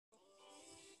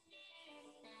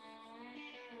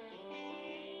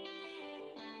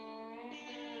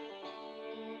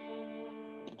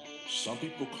Some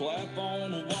people clap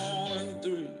on a 1 and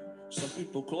 3. Some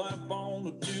people clap on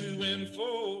a 2 and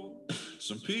 4.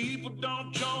 Some people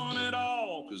don't join at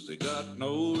all because they got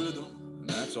no rhythm, and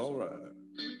that's all right.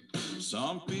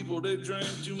 Some people, they drink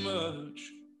too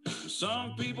much.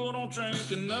 Some people don't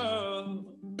drink enough.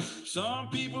 Some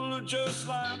people are just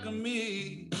like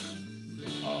me.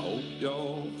 I hope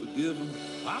y'all forgive them.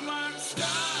 I'm like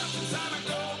stars inside a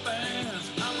gold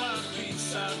bands. I'm like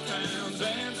peace-side towns,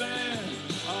 and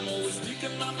I'm always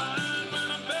speaking my mind, man.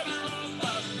 I'm better off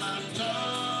biting my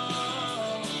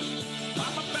tongue.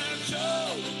 I'm a bad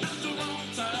show at the wrong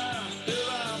time. If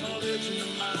I'm a legend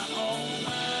in my own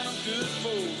mind, I'm good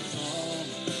for some,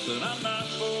 but I'm not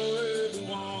for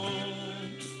everyone.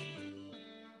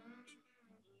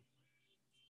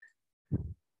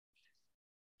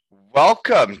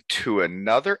 Welcome to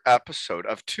another episode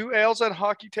of Two Ales and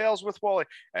Hockey Tales with Wally.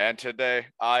 And today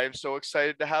I am so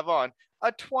excited to have on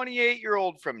a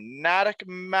 28-year-old from Natick,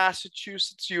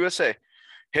 Massachusetts, USA.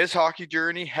 His hockey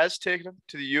journey has taken him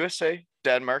to the USA,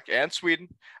 Denmark, and Sweden,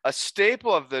 a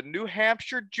staple of the New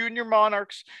Hampshire Junior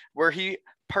Monarchs, where he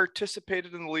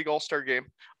participated in the League All-Star Game,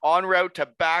 en route to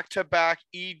back-to-back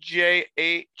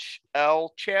EJHL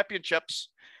championships,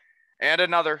 and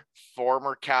another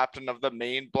former captain of the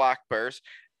Maine Black Bears,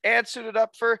 and suited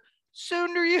up for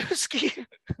Sunderjyski.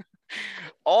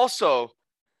 Also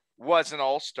was an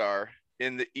all-star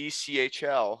in the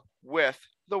ECHL with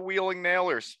the Wheeling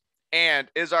Nailers, and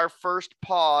is our first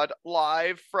pod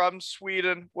live from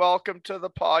Sweden. Welcome to the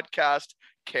podcast,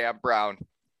 Cam Brown.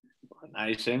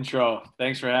 Nice intro.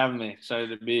 Thanks for having me.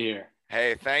 Excited to be here.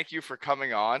 Hey, thank you for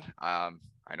coming on. I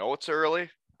know it's early.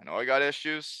 I know I got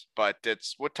issues, but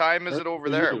what time is it over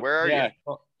there? Where are you?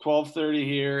 12:30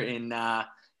 here in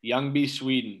Ljungby,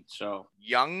 Sweden. So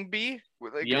Ljungby?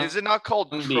 Is it not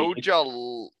called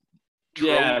Troja?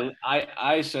 Yeah,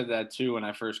 I said that too when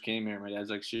I first came here. My dad's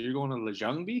like, so you're going to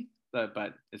Ljungby?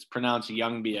 But it's pronounced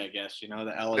Ljungby, I guess. You know,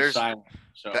 the L is silent.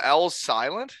 So the L is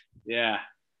silent? Yeah.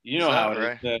 You know how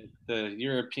it is. The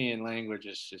European language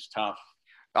is just tough.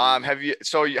 How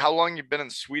long you been in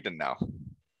Sweden now?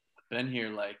 Been here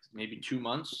like maybe 2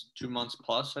 months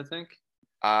plus, I think.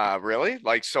 Really?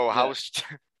 Like, so yeah.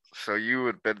 So you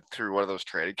had been through one of those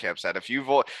training camps that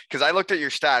because I looked at your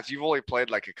stats, you've only played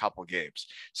like a couple games.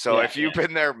 So if you've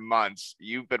been there months,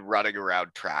 you've been running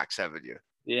around tracks, haven't you?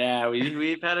 Yeah,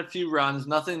 we've had a few runs,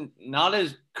 not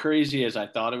as crazy as I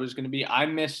thought it was going to be. I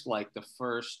missed like the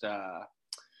first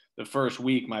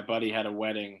week. My buddy had a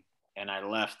wedding and I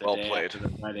left the day played. After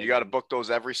the wedding. You got to book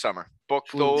those every summer. Book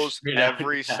those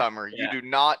every summer. Yeah. You do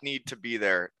not need to be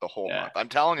there the whole month. I'm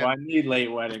telling you. Well, I need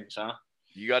late weddings, huh?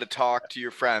 You got to talk to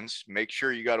your friends. Make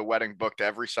sure you got a wedding booked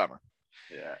every summer.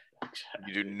 Yeah. Exactly.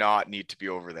 You do not need to be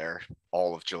over there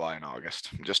all of July and August.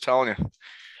 I'm just telling you.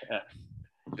 Yeah.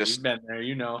 You've been there,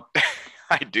 you know.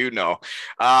 I do know.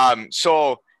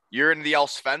 So you're in the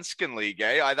Allsvenskan League,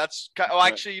 eh?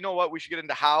 Actually, you know what? We should get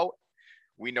into how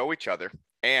we know each other.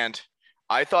 And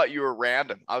I thought you were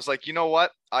random. I was like, you know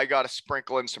what? I got to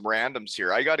sprinkle in some randoms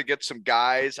here. I got to get some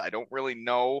guys I don't really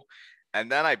know.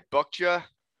 And then I booked you.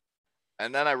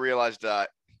 And then I realized that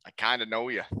I kind of know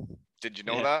you. Did you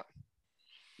know that?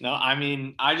 No, I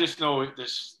mean, I just know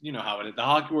this, you know how it is. The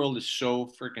hockey world is so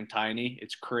freaking tiny.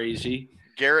 It's crazy.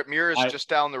 Garrett Muir is just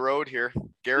down the road here.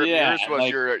 Garrett Mears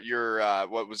was your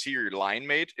what was he, your line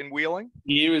mate in Wheeling?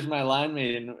 He was my line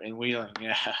mate in Wheeling,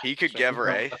 yeah. He could give her,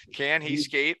 eh? Can he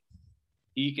skate?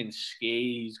 He can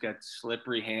skate. He's got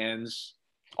slippery hands.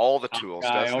 All the tools,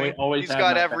 doesn't he? He's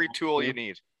got every tool you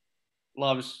need.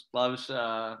 Loves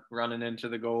running into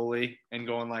the goalie and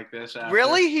going like this. After.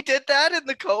 Really? He did that in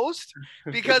the coast?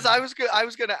 Because I was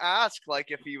going to ask like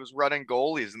if he was running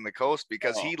goalies in the coast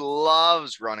because he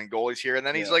loves running goalies here. And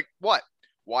then he's like, what?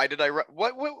 Why did I run?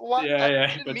 What? Yeah.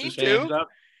 I didn't mean to. Up,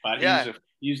 but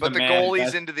but the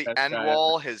goalie's into the end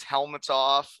wall. His helmet's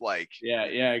off. Like.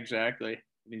 Yeah, exactly.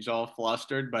 He's all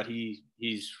flustered, but he's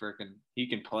freaking. He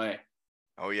can play.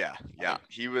 Oh, yeah.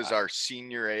 He was our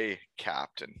senior A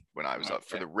captain when I was up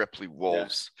for the Ripley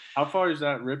Wolves. Yeah. How far is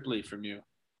that Ripley from you?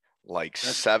 Like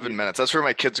 7 minutes. That's where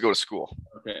my kids go to school.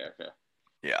 Okay.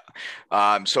 Yeah.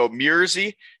 So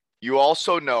Muirsy, you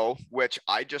also know, which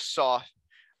I just saw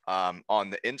on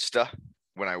the Insta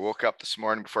when I woke up this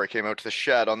morning before I came out to the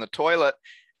shed on the toilet,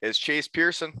 is Chase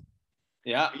Pearson.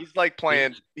 Yeah, he's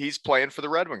playing for the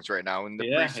Red Wings right now in the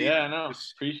preseason. Yeah, I know.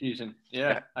 Preseason.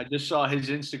 Yeah, I just saw his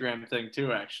Instagram thing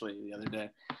too, actually, the other day.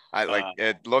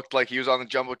 It looked like he was on the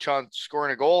jumbotron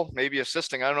scoring a goal, maybe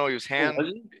assisting. I don't know.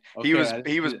 He was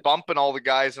he was bumping all the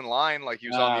guys in line like he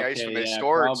was on the ice when they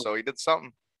scored. So he did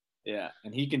something. Yeah,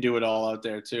 and he can do it all out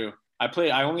there too. I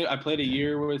played a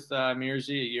year with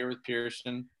Mearsy, a year with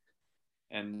Pearson,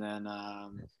 and then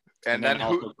who?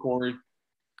 also Corey.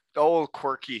 Oh,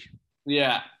 Quirky.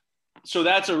 Yeah. So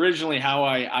that's originally how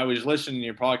I was listening to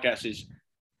your podcast. Is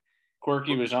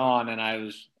Quirky was on, and I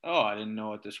didn't know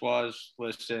what this was.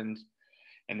 Listened,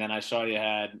 and then I saw you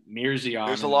had Mearsy on.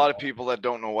 There's a lot of people that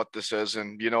don't know what this is,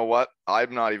 and you know what?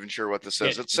 I'm not even sure what this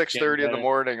is. It's 6:30 in the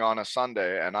morning on a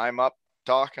Sunday, and I'm up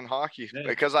talking hockey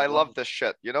because I love this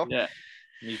shit, you know? Yeah,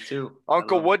 me too.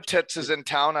 Uncle Woodtits is in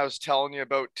town. I was telling you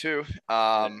about too.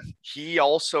 He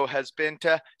also has been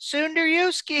to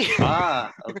Sunderjyski.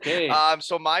 Ah, okay.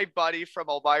 So my buddy from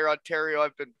Elvira, Ontario,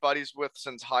 I've been buddies with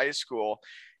since high school.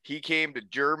 He came to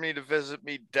Germany to visit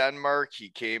me, Denmark. He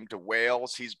came to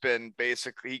Wales. He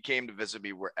came to visit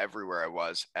me everywhere I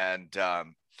was.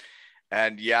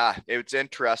 And yeah, it's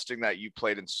interesting that you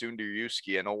played in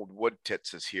Sunderjyski and old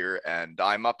Woodtits is here. And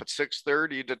I'm up at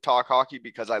 6:30 to talk hockey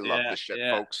because I love this shit,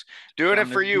 folks. Doing it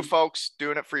for you, folks.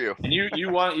 Doing it for you. And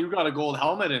you got a gold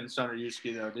helmet in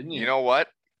Sunderjyski though, didn't you? You know what?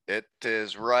 It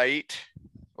is right.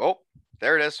 Oh,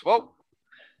 there it is. Whoa.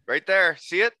 Right there.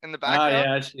 See it in the background?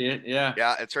 Yeah, I see it. Yeah.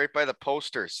 Yeah, it's right by the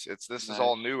posters. This is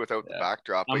all new without the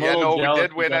backdrop. But we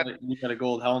did win it. You got a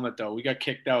gold helmet though. We got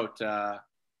kicked out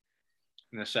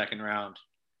in the second round.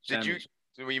 Did you?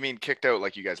 You mean kicked out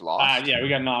like you guys lost? Yeah,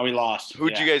 we lost.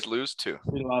 Who'd you guys lose to?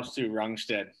 We lost to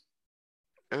Rungsted.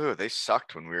 Oh, they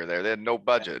sucked when we were there. They had no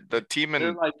budget. The team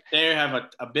they have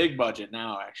a big budget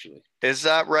now, actually. Is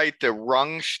that right? The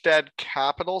Rungsted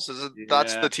Capitals?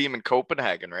 That's the team in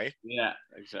Copenhagen, right? Yeah,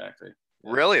 exactly.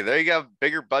 Really? They got a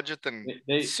bigger budget than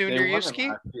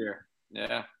Sunderjyski?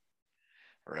 Yeah.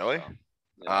 Really? So,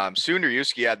 yeah.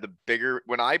 Sunderjyski had the bigger.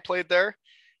 When I played there,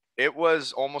 it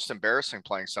was almost embarrassing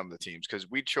playing some of the teams because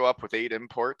we'd show up with 8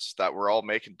 imports that were all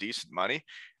making decent money,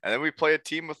 and then we play a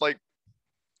team with like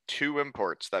 2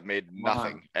 imports that made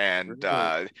nothing and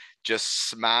just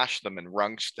smash them in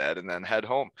Rungsted and then head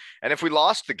home. And if we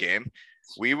lost the game,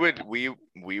 we would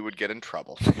get in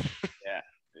trouble.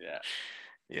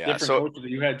 Yeah. So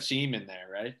you had Seaman there,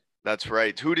 right? That's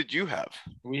right. Who did you have?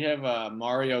 We have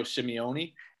Mario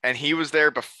Simeone. And he was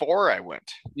there before I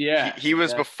went. Yeah. He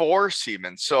was before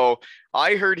Seaman. So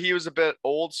I heard he was a bit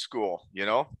old school, you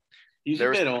know? He's a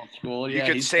bit old school. Yeah.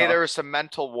 You could say there was some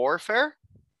mental warfare.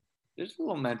 There's a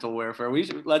little mental warfare.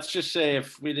 Let's just say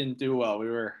if we didn't do well, we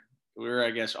were I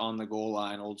guess on the goal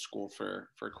line, old school for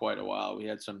quite a while. We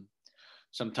had some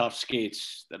tough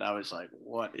skates that I was like,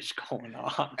 what is going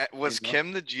on? Was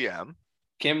Kim the GM?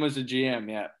 Kim was the GM.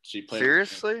 Yeah, she played.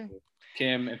 Seriously?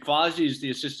 Kim and Fozzie's the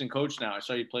assistant coach now. I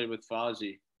saw you played with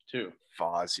Fozzie too.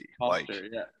 Fozzie, Foster,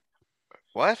 yeah.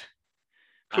 What?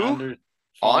 Who?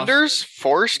 Anders?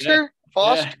 Forster? Yeah.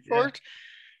 Foster? Yeah.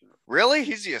 Really?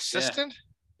 He's the assistant?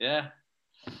 Yeah.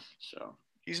 So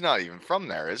he's not even from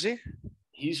there, is he?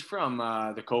 He's from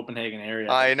the Copenhagen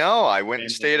area. I know. I went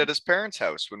and stayed at his parents'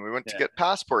 house when we went to get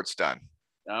passports done.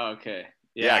 Oh, okay.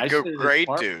 Yeah, great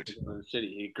dude.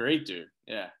 City. Great dude.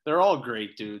 Yeah. They're all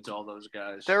great dudes, all those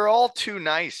guys. They're all too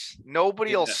nice.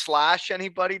 Nobody will slash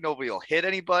anybody. Nobody will hit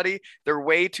anybody. They're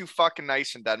way too fucking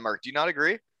nice in Denmark. Do you not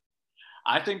agree?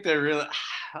 I think they're really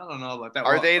 – I don't know about that.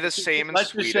 Are they the same in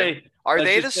Sweden? Are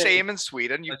they the same in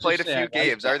Sweden? You played a few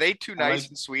games. Are they too nice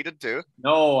in Sweden too?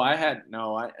 No,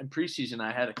 in preseason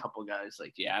I had a couple guys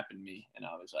like yapping me, and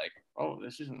I was like, oh,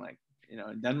 this isn't like – you know,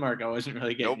 in Denmark, I wasn't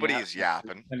really getting. Nobody's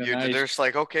yapping. They're just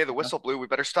like, okay, the whistle blew. We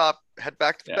better stop. Head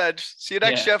back to the bench. See you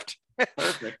next shift.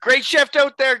 Perfect. Great shift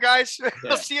out there, guys.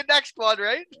 We'll see you next one,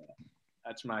 right? Yeah.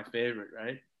 That's my favorite,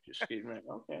 right? Just getting right.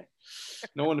 Okay.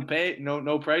 No one to pay.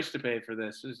 No price to pay for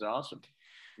this. This is awesome.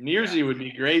 Mearsy would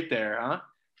be great there, huh?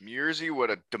 Mearsy would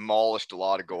have demolished a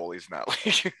lot of goalies in that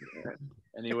league.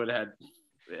 And he would have had.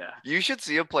 Yeah. You should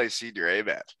see him play senior A,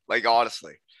 man. Like,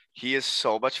 honestly. He is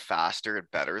so much faster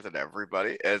and better than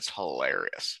everybody. It's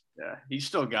hilarious. Yeah, he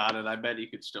still got it. I bet he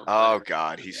could still. Oh,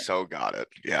 God. He's so got it.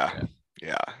 Yeah.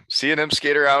 Seeing him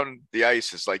skate around the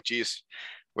ice is like, geez,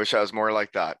 wish I was more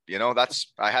like that. You know,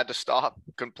 I had to stop.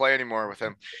 Couldn't play anymore with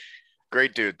him.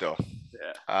 Great dude, though.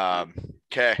 Yeah.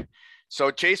 Okay.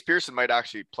 So Chase Pearson might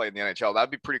actually play in the NHL.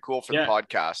 That'd be pretty cool for the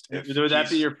podcast. Would that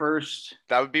be your first?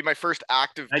 That would be my first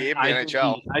active game in the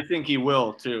NHL. I think he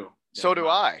will, too. So do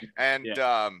I. And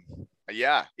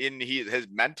his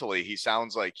mentally, he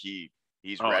sounds like he's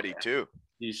ready too.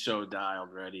 He's so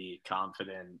dialed, ready,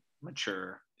 confident,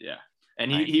 mature. Yeah.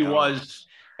 And he was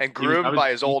and groomed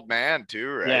by his old man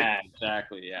too, right? Yeah,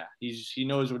 exactly. Yeah. He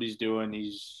knows what he's doing.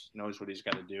 Knows what he's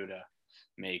got to do to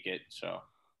make it. So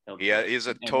he's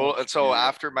a total. So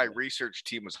after my research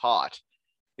team was hot,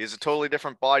 he's a totally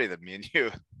different body than me and you,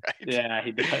 right? Yeah,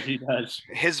 he does.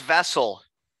 His vessel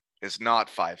is not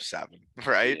 5'7",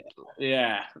 right?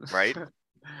 Yeah. Right?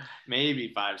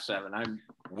 Maybe 5'7".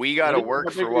 We got to work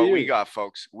How for big what were we you? got,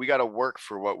 folks. We got to work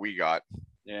for what we got.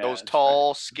 Yeah, Those that's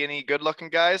tall, skinny, good-looking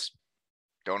guys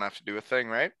don't have to do a thing,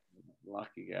 right? right.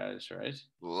 Lucky guys, right?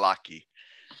 Lucky.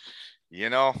 You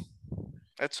know,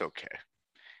 it's okay.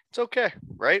 It's okay,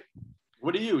 right?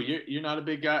 What are you? You're not a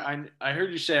big guy. I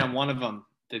heard you say I'm one of them.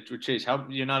 Chase, how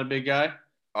you're not a big guy?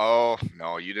 Oh,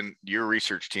 no, you didn't. Your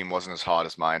research team wasn't as hot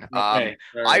as mine. Okay,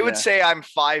 sorry, I would yeah. say I'm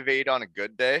 5'8" on a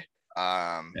good day.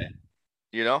 Okay.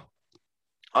 You know,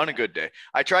 on a good day.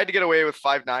 I tried to get away with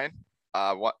 5'9".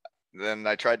 Then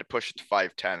I tried to push it to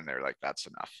 5'10", and they're like, "That's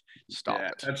enough. Stop Yeah,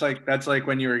 it." that's like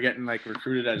when you were getting like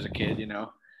recruited as a kid, you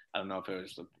know. I don't know if it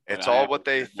was It's all what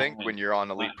they think when you're on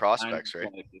elite prospects,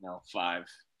 right? Like, you know, 5.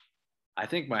 I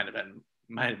think might have been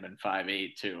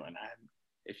 5'8" too. And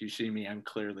if you see me, I'm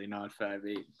clearly not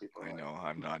 5'8". People I are know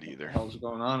I'm not either. What the hell's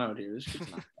going on out here? This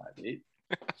kid's not 5'8".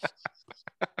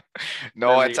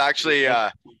 No, it's actually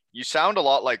you sound a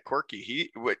lot like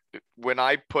Quirky. When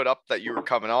I put up that you were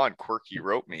coming on, Quirky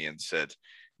wrote me and said,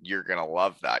 "You're gonna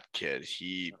love that kid.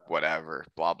 He whatever,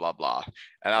 blah blah blah."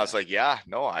 And I was like, "Yeah,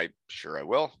 no, I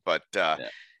will." But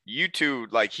you two,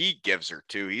 like, he gives her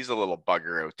too. He's a little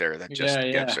bugger out there that just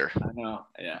gives her. I know.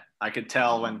 Yeah, I could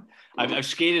tell when I've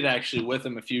skated actually with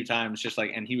him a few times, just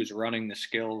like, and he was running the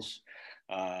skills.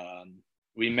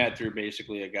 We met through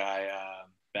basically a guy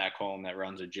back home that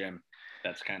runs a gym.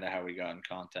 That's kind of how we got in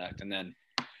contact. And then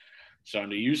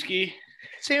Sonderewski.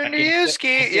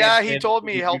 Yeah, he told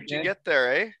me he helped you get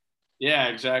there, eh? Yeah,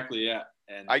 exactly. Yeah.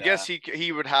 And I guess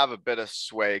he would have a bit of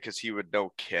sway because he would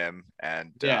know Kim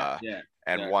and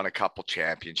won a couple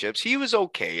championships. He was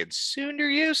okay. And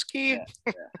Sonderewski.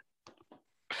 Yeah.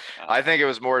 I think it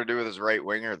was more to do with his right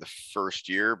winger the first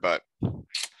year, but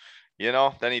you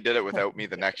know, then he did it without me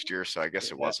the next year, so I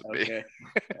guess it wasn't me.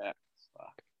 Yeah.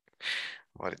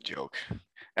 What a joke.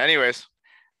 Anyways,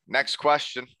 next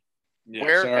question. Yeah,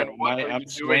 Where sorry, and what I'm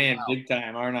swaying big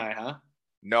time, aren't I? Huh?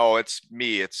 No, it's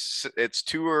me. It's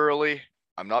too early.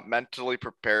 I'm not mentally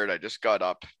prepared. I just got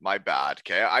up. My bad.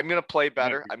 Okay, I'm gonna play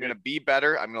better. I'm gonna be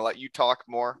better. I'm gonna let you talk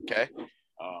more. Okay.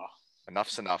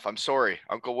 Enough's enough. I'm sorry.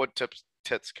 Uncle Wood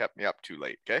Tits kept me up too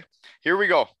late. Okay. Here we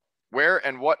go. Where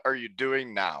and what are you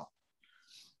doing now?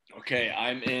 Okay,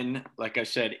 I'm in, like I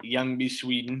said, Ljungby,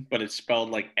 Sweden, but it's spelled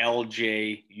like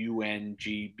Ljungby.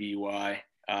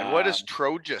 And what does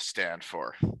Troja stand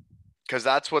for? Because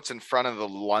that's what's in front of the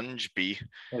Ljungby.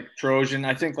 Like Trojan,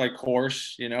 I think like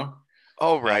horse, you know?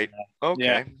 Oh, right.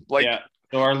 Okay. Yeah.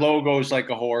 So our logo is like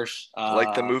a horse.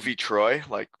 Like the movie Troy?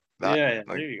 Like that? Yeah,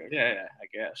 like, there you go. Yeah, I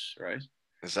guess, right?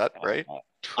 Is that right?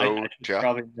 I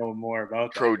probably know more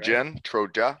about Trojan, that,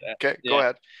 right? Troja. Okay, go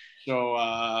ahead. So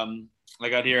I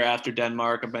got here after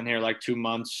Denmark. I've been here like 2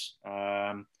 months. We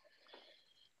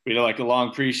had like a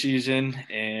long preseason,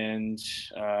 and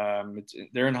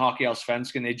they're in Hockey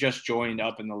Allsvenskan. They just joined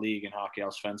up in the league in Hockey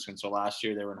Allsvenskan. So last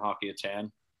year they were in Hockey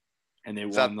Atan, and they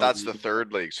won. That's the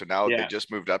third league. So now they just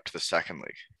moved up to the second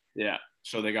league. Yeah.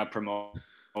 So they got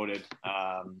promoted.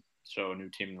 So a new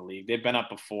team in the league. They've been up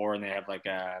before, and they have like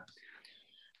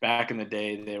back in the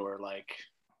day they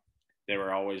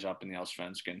were always up in the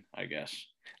Allsvenskan, I guess.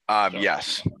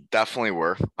 Yes, definitely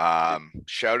were.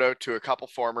 Shout out to a couple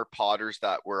former Potters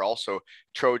that were also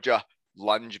Troja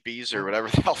Ljungby's or whatever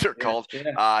the hell they're called.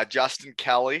 Yeah. Justin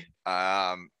Kelly.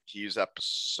 He was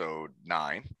episode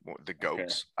 9, the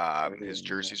Goats. His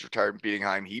jersey's retired in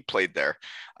Bietigheim. He played there.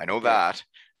 I know that.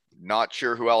 Not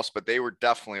sure who else, but they were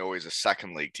definitely always a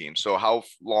second league team. So how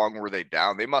long were they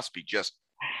down? They must be just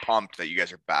pumped that you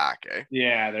guys are back, eh?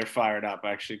 Yeah, they're fired up.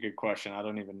 Actually, good question. I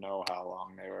don't even know how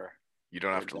long they were. You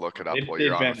don't have to look it up while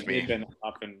you're on with me. They've been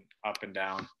up and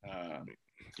down.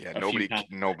 Yeah,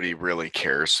 nobody really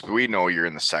cares. We know you're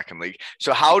in the second league.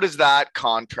 So how does that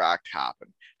contract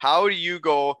happen? How do you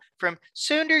go from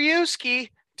Sonderewski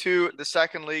to the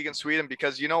second league in Sweden?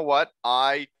 Because you know what?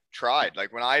 I tried.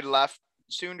 Like when I left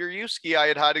Sonderewski, I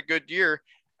had a good year.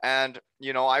 And,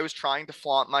 you know, I was trying to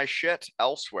flaunt my shit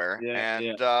elsewhere.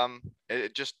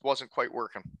 It just wasn't quite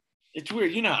working. It's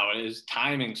weird. You know how it is,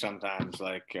 timing sometimes.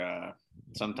 Like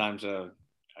sometimes a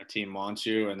team wants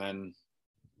you, and then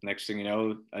next thing you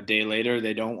know, a day later,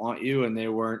 they don't want you, and they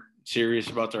weren't serious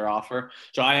about their offer.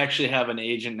 So I actually have an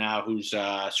agent now who's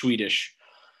Swedish,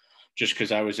 just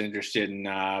because I was interested in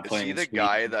playing. Is he the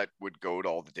guy that would go to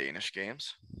all the Danish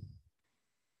games?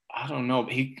 I don't know.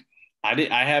 I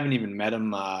haven't even met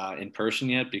him in person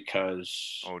yet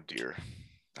because. Oh dear,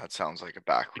 that sounds like a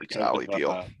backwards alley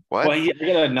deal. What? Well, I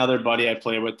got another buddy I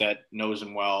play with that knows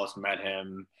him well. Has met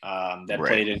him. That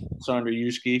played in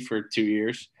Sonderewski for 2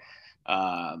 years.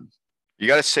 You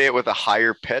got to say it with a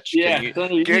higher pitch. Yeah.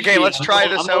 Okay, let's try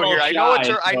this out here. I know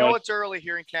shy, it's early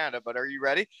here in Canada, but are you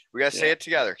ready? We got to say Yeah. it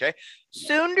together, okay?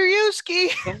 Sundaruski.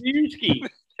 Sundaruski.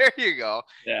 There you go.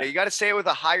 Yeah. You got to say it with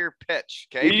a higher pitch,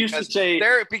 okay? We used to say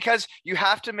because you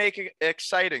have to make it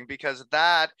exciting, because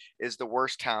that is the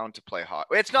worst town to play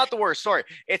hockey. It's not the worst, sorry.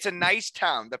 It's a nice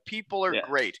town. The people are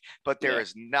great, but there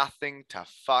is nothing to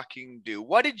fucking do.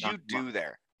 What did you do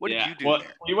there? What did you do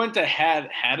there? We went to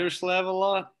Hatterslev a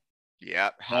lot.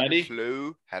 Yeah, Hattie.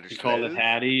 Hatterslev. We called it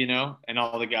Hattie, you know, and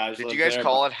all the guys. Did you guys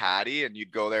call it Hattie, and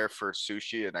you'd go there for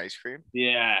sushi and ice cream?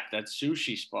 Yeah, that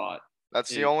sushi spot. That's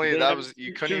the only,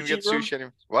 you couldn't even get sushi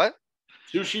anymore. What?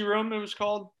 Sushi room, it was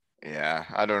called? Yeah,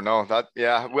 I don't know.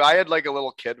 I had like a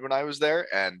little kid when I was there,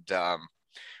 and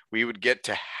we would get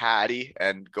to Hattie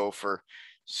and go for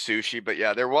sushi. But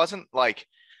yeah, there wasn't like,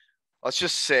 let's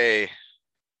just say,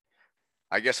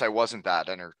 I guess I wasn't that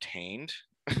entertained.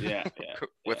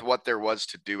 With what there was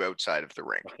to do outside of the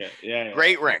rink. Okay. Yeah.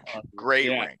 Great rink.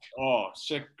 Rink. Oh,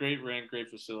 sick. Great rink. Great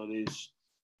facilities.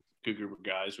 Good group of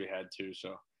guys we had too.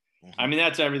 So, I mean,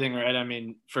 that's everything, right? I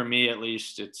mean, for me at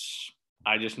least,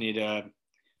 I just need a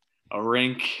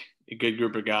rink, a good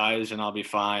group of guys, and I'll be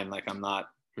fine. Like, I'm not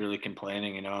really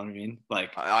complaining, you know what I mean?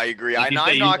 Like, I agree. I'm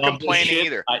not complaining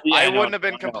either. I wouldn't have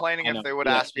been complaining if they would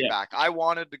ask me back. I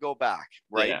wanted to go back,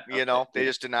 right? You know, they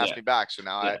just didn't ask me back. So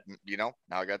now now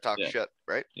I got to talk shit,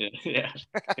 right? Yeah.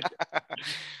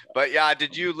 But yeah,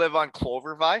 did you live on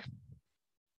Clovervie?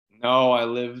 No, I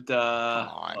lived,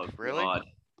 really? God.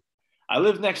 I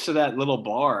lived next to that little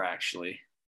bar, actually.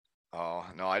 Oh,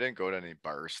 no, I didn't go to any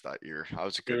bars that year. I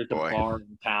was a good boy. boy. There was a bar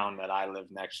in town that I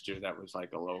lived next to that was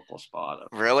like a local spot.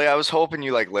 Really? I was hoping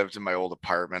you like lived in my old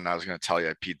apartment. I was going to tell you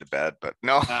I peed the bed, but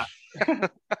no.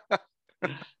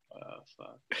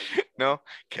 No?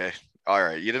 Okay. All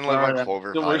right. You didn't live on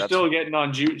Clover. So we're still getting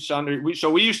on Sunder.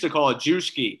 So we used to call it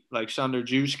Juski, like Sunder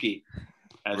Juski.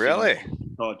 Really?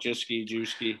 Call it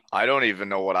Juski. I don't even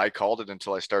know what I called it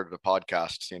until I started a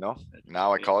podcast, you know?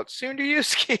 Now I call it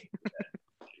Sundaruski.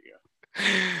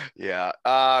 Yeah.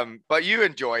 But you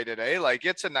enjoyed it, eh? Like,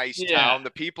 it's a nice town. The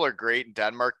people are great in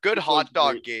Denmark. Good hot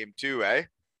dog game too, eh?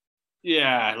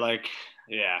 Yeah, like,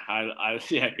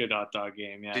 good hot dog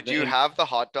game. Yeah. Did you have the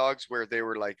hot dogs where they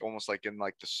were like almost like in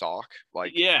like the sock?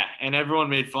 Like, yeah, and everyone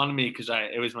made fun of me because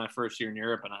it was my first year in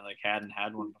Europe and I like hadn't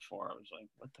had one before. I was like,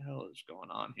 what the hell is going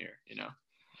on here? You know.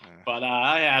 But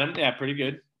I had them. Yeah, pretty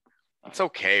good. It's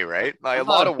okay, right? Like, a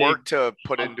lot of work to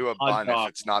put into a bun if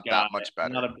it's not that much better.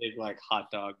 I'm not a big like hot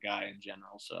dog guy in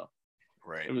general, so.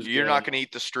 Right. You're not going to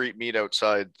eat the street meat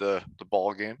outside the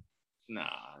ball game? No.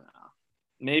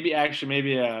 Maybe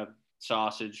a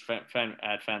sausage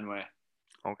at Fenway.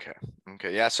 Okay.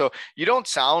 Yeah. So you don't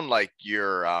sound like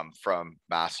you're from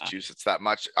Massachusetts that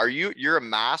much. You're a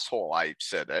masshole, I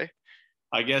said, eh?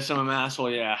 I guess I'm a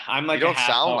masshole. Yeah. I'm like, you don't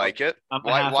sound like it.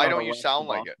 Why don't you sound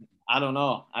like it? I don't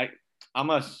know. I'm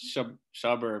a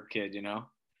suburb kid, you know.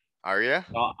 Are you?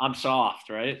 I'm soft,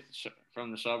 right?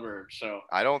 From the suburbs. So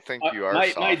I don't think you are.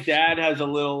 My dad has a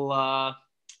little,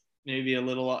 maybe a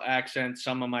little accent.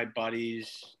 Some of my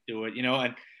buddies do it, you know,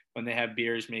 and when they have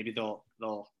beers, maybe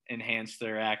they'll enhance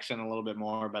their accent a little bit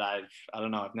more. But I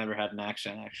don't know. I've never had an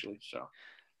accent actually. So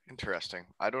interesting.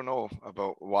 I don't know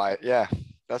about why. Yeah,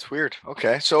 that's weird.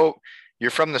 Okay, so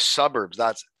you're from the suburbs.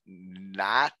 That's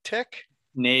Natick.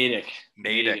 Natick.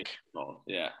 Oh,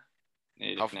 yeah.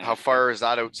 How far is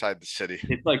that outside the city?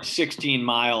 It's like 16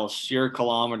 miles. You're a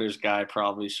kilometers guy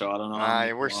probably, so I don't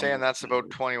know. We're saying that's about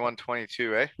 21,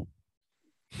 22, eh?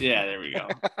 Yeah, there we go.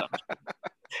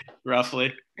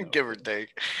 Roughly. Give or take.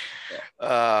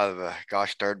 The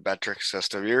gosh darn metric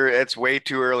system. It's way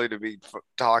too early to be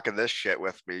talking this shit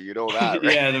with me. You know that,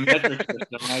 right? Yeah, the metric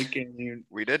system. I can't even.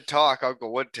 We did talk.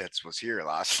 Uncle Woodtits was here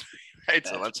last night, right?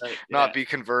 So let's not be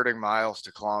converting miles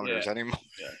to kilometers anymore.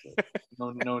 Yeah.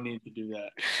 No need to do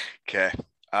that. Okay.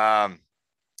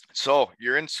 So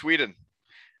you're in Sweden,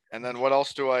 and then what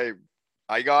else do I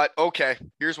got? Okay,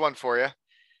 here's one for you.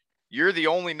 You're the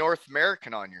only North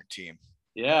American on your team.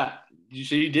 Yeah.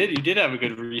 So you did have a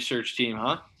good research team,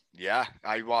 huh? Yeah.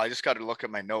 I just got to look at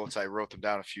my notes. I wrote them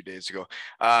down a few days ago.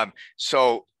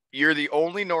 So you're the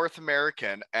only North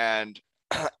American, and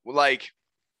like,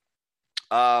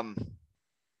 I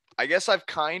guess I've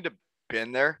kind of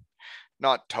been there.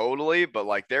 Not totally, but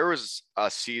like there was a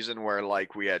season where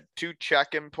like we had 2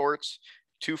 Czech imports,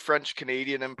 2 French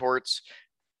Canadian imports,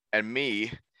 and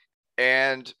me.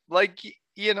 And like,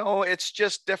 you know, it's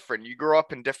just different. You grow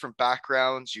up in different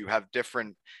backgrounds, you have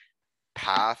different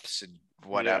paths and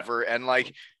whatever. And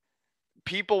like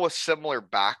people with similar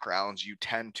backgrounds you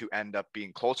tend to end up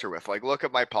being closer with. Like, look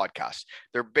at my podcast.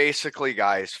 They're basically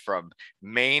guys from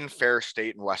Maine, Fair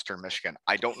State, and Western Michigan.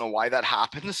 I don't know why that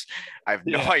happens. I have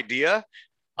no idea.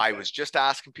 I was just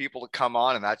asking people to come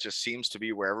on, and that just seems to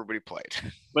be where everybody played.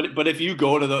 But if you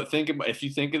go to if you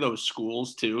think of those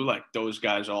schools too, like those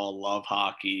guys all love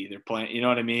hockey. They're playing, you know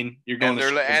what I mean? You're going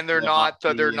they're not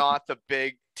the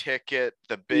big ticket,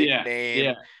 the big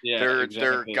name.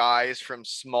 They're guys from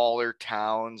smaller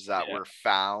towns that were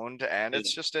found, and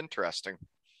it's just interesting.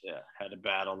 Yeah, had to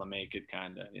battle to make it,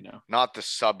 kind of, you know. Not the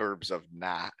suburbs of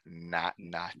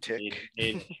Natick.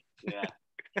 Yeah.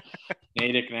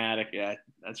 Natick, yeah,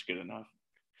 that's good enough.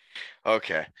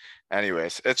 Okay.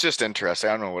 Anyways, it's just interesting.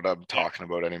 I don't know what I'm talking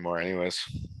about anymore. Anyways,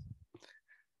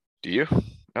 do you?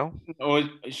 No. Oh,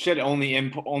 it said only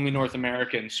North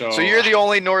American. So you're the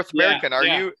only North American. Are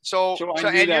you? So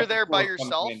and you're there by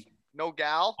yourself? No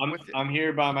gal? I'm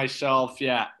here by myself.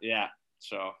 Yeah.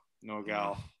 So no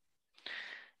gal.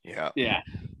 Yeah.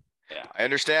 I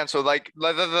understand. So like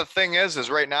the thing is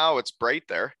right now it's bright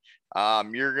there.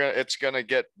 It's gonna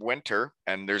get winter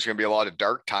and there's gonna be a lot of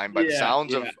dark time. By the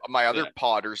sounds of my other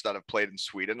potters that have played in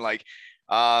Sweden, like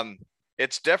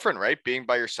it's different, right? Being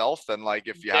by yourself than like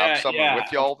if you have someone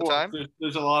with you all the time.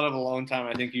 There's a lot of alone time.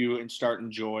 I think you start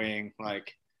enjoying,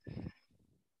 like,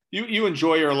 you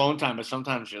enjoy your alone time, but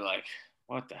sometimes you're like,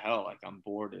 what the hell? Like, I'm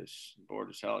bored as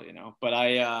hell, you know. But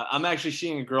I'm actually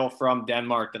seeing a girl from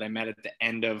Denmark that I met at the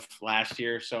end of last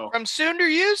year. So from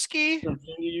Sunderjyski. So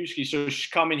she's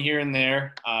coming here and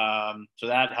there. So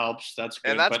that helps. That's good.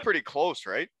 And that's pretty close,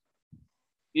 right?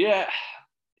 Yeah.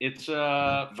 It's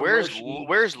where's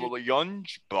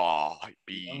Ljungsbro?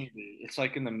 It's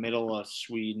like in the middle of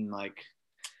Sweden, like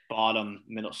bottom,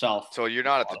 middle, south. So you're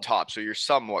not at the top, so you're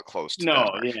somewhat close to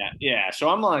Denmark. Yeah. So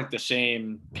I'm like the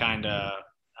same kind of,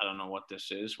 I don't know what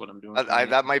this is, what I'm doing.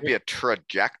 That might be a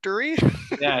trajectory.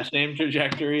 Yeah, same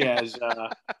trajectory as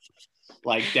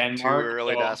like Denmark. Too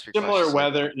early to ask similar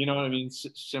weather, like, you know what I mean?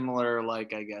 Similar,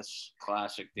 like, I guess,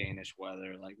 classic Danish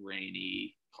weather, like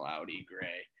rainy, cloudy,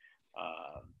 gray.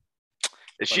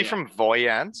 Is she from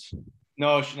Voyans?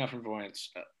 No, she's not from Voyans.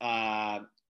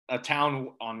 A town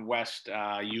on West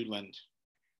Jutland.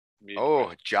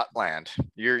 Oh, Jutland.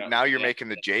 You're making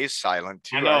the J's silent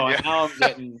too. I know. Now I'm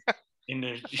getting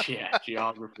into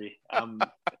geography.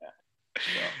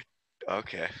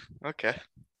 Okay.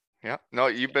 Yeah. No,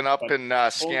 you've been up in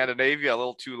Scandinavia a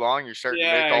little too long. You're starting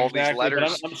to make all these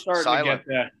letters I'm starting silent.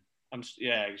 To get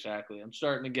that. Exactly. I'm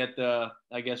starting to get the,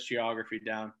 I guess, geography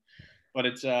down. But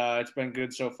it's been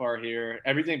good so far here.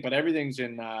 Everything's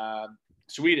in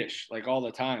Swedish, like, all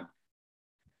the time.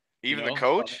 Even the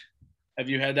coach? Have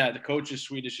you had that? The coach is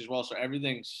Swedish as well, so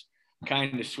everything's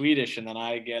kind of Swedish, and then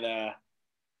I get a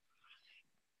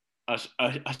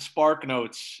spark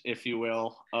notes, if you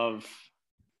will, of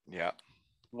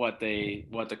what the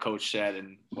coach said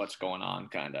and what's going on,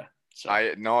 kind of. So.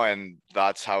 I know, and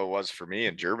that's how it was for me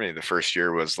in Germany. The first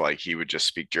year was like he would just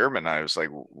speak German. I was like,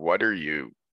 "What are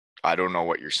you?" I don't know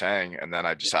what you're saying. And then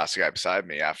I just asked the guy beside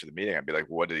me after the meeting. I'd be like,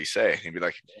 what did he say? And he'd be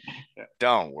like,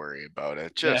 don't worry about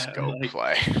it. Just go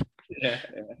play. Yeah.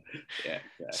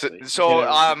 Exactly. So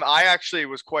I actually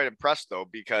was quite impressed though,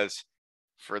 because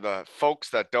for the folks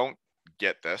that don't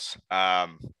get this, the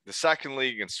second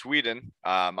league in Sweden,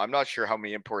 I'm not sure how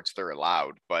many imports they're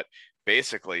allowed, but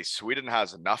basically Sweden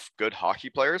has enough good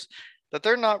hockey players that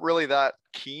they're not really that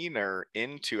keen or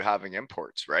into having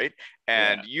imports, right?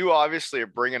 And you obviously are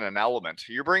bringing an element.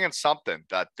 You're bringing something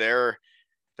that they're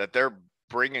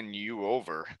bringing you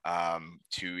over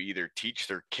to either teach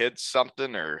their kids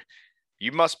something, or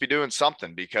you must be doing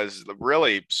something, because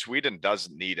really Sweden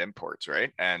doesn't need imports,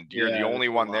 right? And you're the only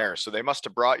one there, so they must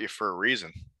have brought you for a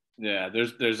reason. Yeah,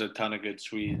 there's a ton of good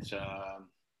Swedes.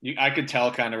 I could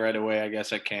tell kind of right away, I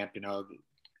guess, at camp, you know.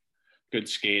 Good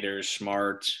skaters,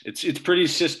 smart. It's pretty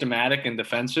systematic and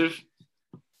defensive.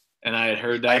 And I had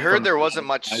heard that. I heard there wasn't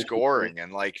much scoring,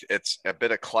 and like it's a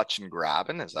bit of clutch and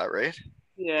grabbing. Is that right?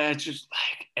 Yeah, it's just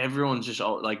like everyone's just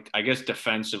all, like, I guess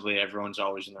defensively, everyone's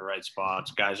always in the right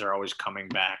spots. Guys are always coming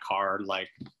back hard, like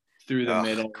through the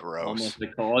middle. Gross.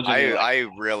 Like I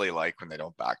really like when they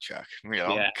don't back check. You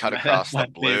know, cut across the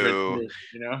blue. Favorite,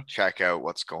 you know, check out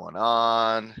what's going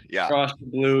on. Yeah, cross the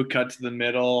blue, cut to the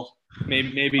middle.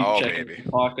 Maybe check the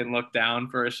clock and look down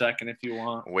for a second if you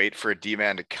want. Wait for a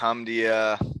D-man to come to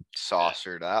you.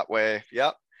 Saucer that way.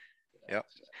 Yep.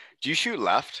 Do you shoot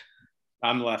left?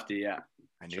 I'm lefty, yeah.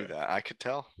 I knew that. I could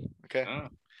tell. Okay. Oh.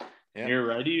 Yeah. You're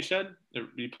righty, you said?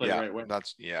 You play right wing?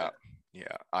 Yeah.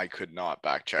 I could not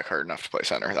back check hard enough to play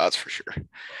center. That's for sure.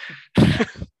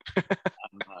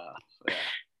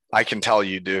 I can tell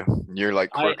you do. You're like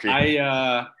quirky.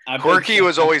 I've Quirky been-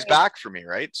 was always back for me,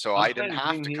 right? So I'm I didn't have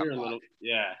playing to here come a back. little.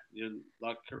 Yeah,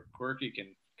 Quirky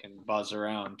can buzz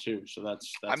around too. So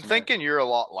that's I'm nice. thinking you're a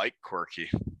lot like Quirky.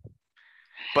 I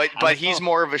But don't he's know.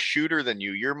 more of a shooter than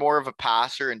you. You're more of a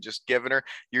passer and just giving her.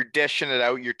 You're dishing it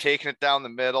out. You're taking it down the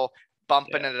middle,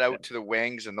 bumping it out to the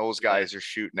wings, and those guys are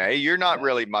shooting. Hey, you're not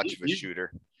really much of a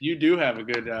shooter. You do have a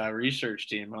good research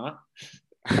team, huh?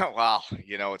 Wow,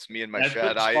 it's me and my That's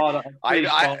shed. pretty spot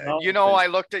on. I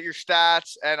looked at your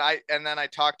stats and then I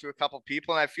talked to a couple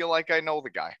people and I feel like I know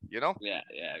the guy. Yeah,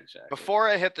 exactly. Before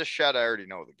I hit the shed, I already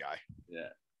know the guy. Yeah,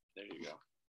 there you go.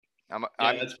 I'm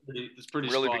that's pretty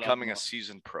really spot becoming on. a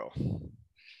seasoned pro.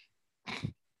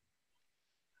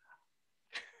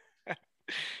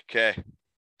 Okay,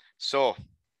 so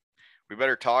we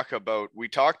better talk about. We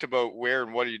talked about where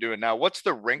and what are you doing now. What's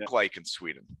the rink like in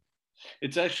Sweden?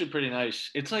 It's actually pretty nice.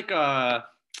 It's like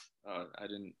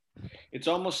it's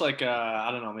almost like I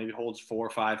don't know, maybe holds 4,000 or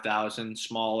 5,000,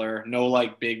 smaller, no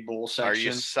like big bowl section. Are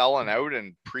you selling out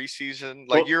in preseason?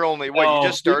 Like you're only you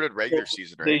just started regular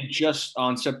season, right? They just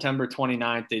on September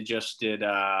 29th, they just did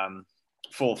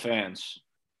full fans.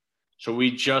 So we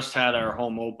just had our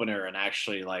home opener, and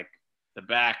actually like the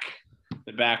back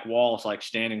walls, like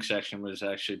standing section, was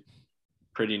actually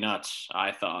pretty nuts,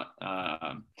 I thought.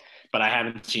 But I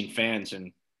haven't seen fans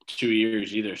in 2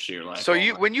 years either. So you're like, so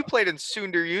when you played in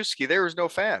Sunderjuski, there was no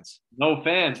fans. No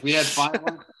fans. We had 5.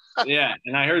 Yeah,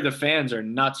 and I heard the fans are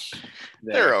nuts.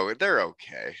 They're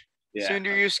okay. Yeah.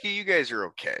 Sunderjuski, you guys are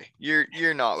okay.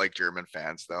 You're not like German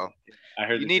fans though. I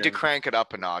heard you need to crank it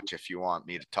up a notch if you want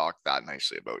me to talk that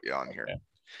nicely about you on here.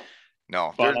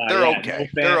 No, but, they're okay.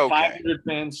 They're okay. 500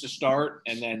 fans to start,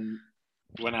 and then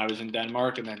when I was in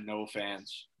Denmark, and then no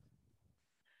fans.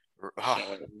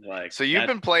 So you've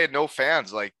been playing no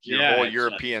fans like your whole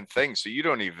European thing, so you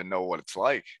don't even know what it's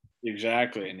like.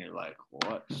 Exactly, and you're like,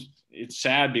 what? It's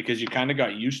sad because you kind of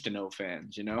got used to no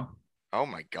fans, Oh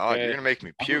my God, you're gonna make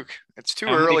me puke. It's too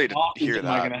early to hear that.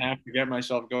 I'm gonna have to get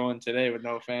myself going today with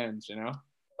no fans,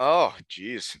 Oh,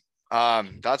 geez.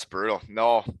 That's brutal.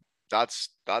 No, that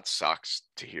sucks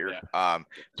to hear. Yeah.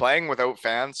 Playing without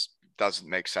fans doesn't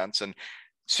make sense. And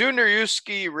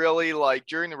Sunderjuski, really, like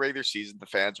during the regular season, the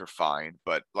fans were fine,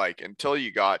 but like until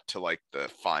you got to like the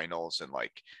finals and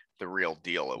like the real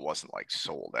deal, it wasn't like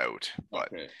sold out. But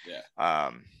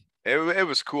it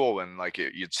was cool when like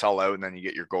you'd sell out and then you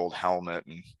get your gold helmet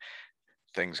and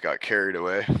things got carried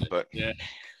away. But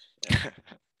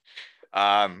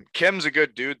Kim's a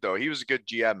good dude though. He was a good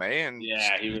GMA and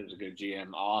he was a good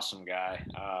GM. Awesome guy.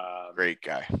 Great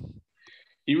guy.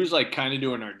 He was like kind of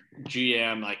doing our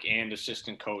GM like and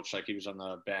assistant coach, like he was on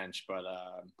the bench, but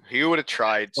he would have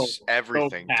tried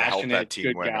everything to help that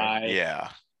team win. Yeah,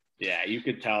 you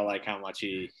could tell like how much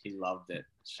he loved it.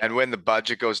 So. And when the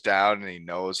budget goes down and he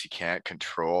knows he can't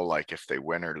control like if they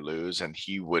win or lose, and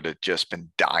he would have just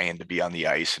been dying to be on the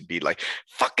ice and be like,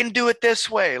 "Fucking do it this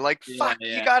way!" Like, you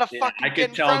gotta fucking get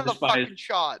in front of the fucking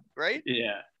shot, right?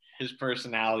 Yeah, his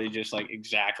personality, just like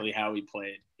exactly how he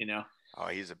played, Oh,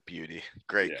 he's a beauty.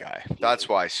 Great guy. That's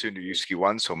why Sunderjuski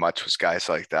won so much, was guys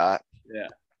like that. Yeah.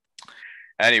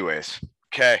 Anyways,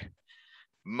 okay.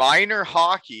 Minor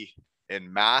hockey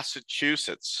in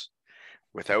Massachusetts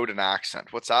without an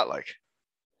accent. What's that like?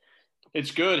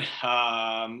 It's good.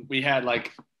 We had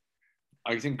like,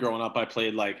 I think growing up, I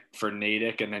played like for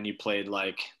Natick, and then you played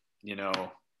like,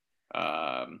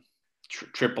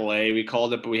 AAA, we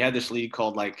called it, but we had this league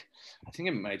called like, I think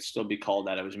it might still be called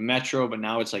that. It was Metro, but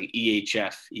now it's like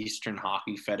EHF, Eastern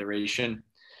Hockey Federation.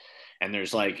 And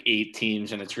there's like 8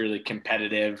 teams, and it's really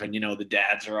competitive. And, the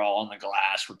dads are all on the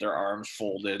glass with their arms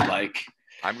folded. Like,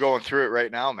 I'm going through it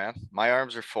right now, man. My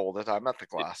arms are folded. I'm at the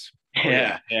glass.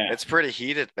 Yeah. It's pretty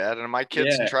heated, man. And my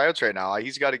kid's in tryouts right now.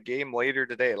 He's got a game later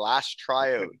today, last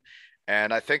tryout.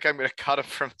 And I think I'm going to cut him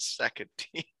from the second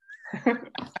team.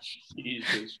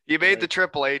 Jesus. He made the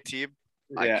AAA team.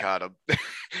 I cut him.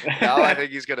 Now I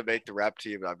think he's going to make the rep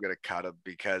team. I'm going to cut him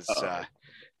because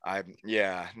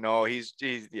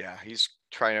he's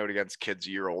trying out against kids a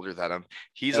year older than him.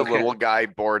 He's a little guy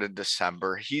born in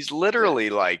December. He's literally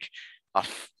like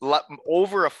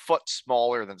over a foot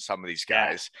smaller than some of these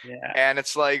guys. Yeah. And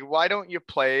it's like, why don't you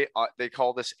play? They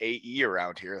call this AE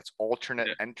around here. That's alternate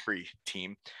entry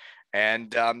team.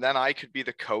 And then I could be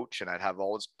the coach and I'd have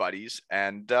all his buddies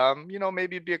and,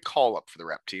 maybe it'd be a call up for the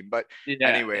rep team. But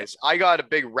anyways, I got a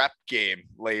big rep game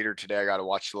later today. I got to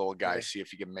watch the little guy, see if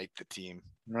he can make the team.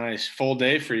 Nice. Full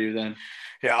day for you then.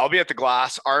 Yeah, I'll be at the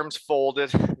glass, arms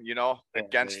folded,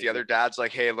 against the other dads.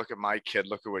 Like, hey, look at my kid.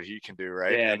 Look at what he can do,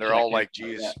 right? Yeah, and they're all like,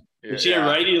 geez. Is he a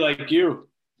righty like you?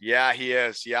 Yeah, he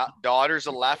is. Yeah, daughter's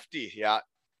a lefty. Yeah,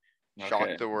 shocked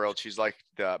Okay. the world. She's like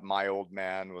my old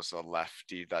man was a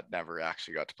lefty that never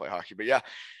actually got to play hockey. But yeah,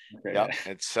 Okay. yeah,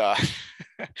 it's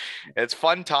it's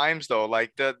fun times though.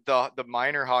 Like the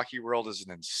minor hockey world is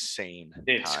an insane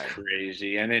It's time.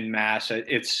 crazy, and in Mass,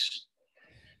 it's.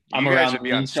 I'm You guys around would the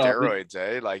be on rink, so steroids,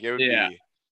 eh? Like it would yeah. be.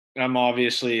 I'm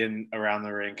obviously around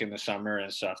the rink in the summer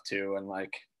and stuff too, and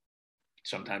like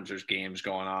sometimes there's games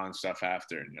going on and stuff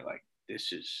after, and you're like,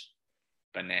 this is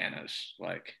bananas,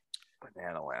 like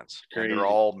Banana lands. And crazy. they're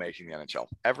all making the NHL.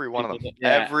 Every one of them. Yeah.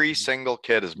 Every single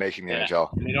kid is making the Yeah.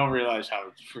 NHL. And they don't realize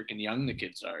how freaking young the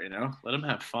kids are, Let them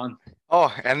have fun.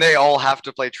 Oh, and they all have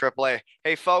to play AAA.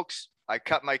 Hey, folks, I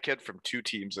cut my kid from 2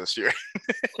 teams this year.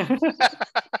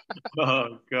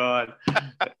 Oh, God.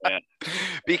 Yeah.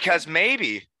 Because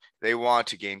maybe they want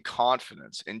to gain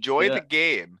confidence, enjoy the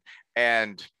game,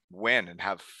 and win and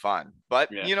have fun.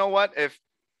 But you know what? If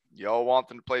y'all want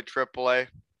them to play AAA,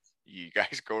 you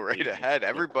guys go right ahead.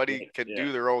 Everybody can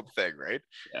do their own thing, right?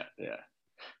 Yeah.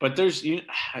 But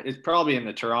it's probably in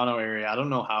the Toronto area. I don't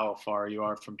know how far you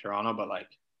are from Toronto, but like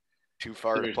too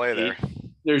far to play there.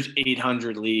 There's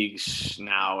 800 leagues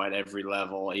now at every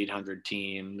level, 800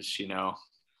 teams,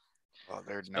 Oh,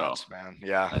 they're nuts, man.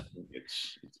 Yeah. I think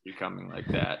it's becoming like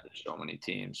that. There's so many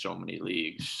teams, so many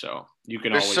leagues. So you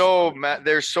can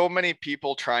there's so many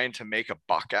people trying to make a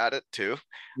buck at it too.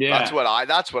 Yeah. That's what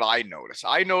I notice.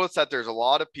 I notice that there's a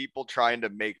lot of people trying to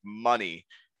make money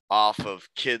off of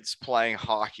kids playing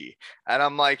hockey. And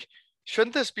I'm like,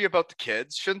 shouldn't this be about the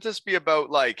kids? Shouldn't this be about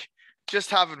like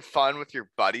just having fun with your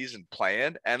buddies and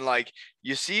playing? And like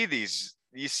you see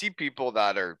people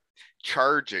that are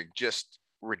charging just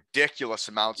ridiculous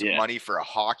amounts of money for a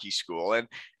hockey school,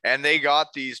 and they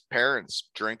got these parents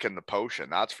drinking the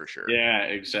potion. That's for sure.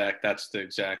 Yeah, that's the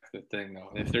exact thing though.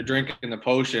 If they're drinking the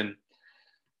potion,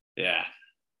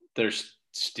 they're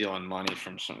stealing money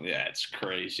from some. Yeah, it's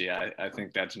crazy. I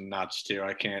think that's nuts too.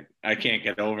 I can't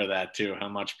get over that too. How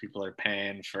much people are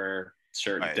paying for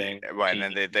certain things. Right,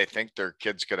 and then they think their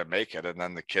kid's gonna make it, and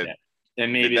then the kid. Yeah.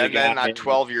 And maybe then at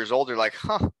 12 years old, they're like,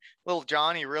 huh, little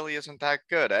Johnny really isn't that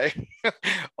good, eh?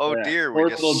 Dear. Or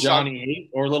little Johnny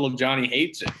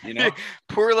hates it,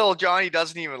 Poor little Johnny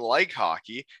doesn't even like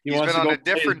hockey. He's been on a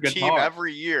different team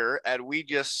every year, and we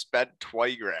just spent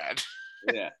 $20,000.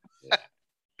 Yeah.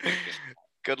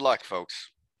 Good luck,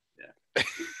 folks. Yeah.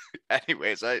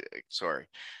 Anyways, sorry.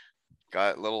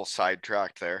 Got a little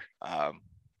sidetracked there.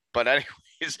 But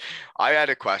anyways, I had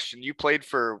a question. You played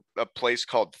for a place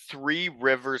called Three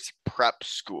Rivers Prep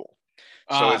School.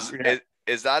 So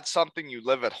is that something you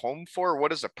live at home for?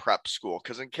 What is a prep school?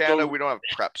 Because in Canada, we don't have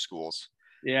prep schools.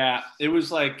 Yeah, it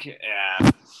was like,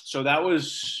 so that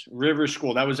was River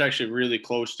School. That was actually really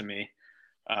close to me.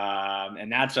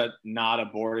 And that's not a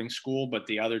boarding school, but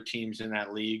the other teams in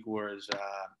that league was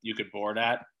you could board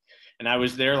at. And I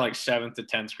was there like 7th to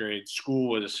 10th grade. School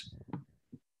was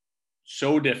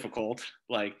so difficult,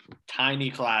 like tiny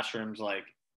classrooms, like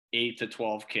 8 to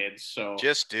 12 kids. So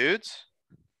just dudes?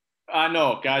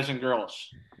 No, guys and girls.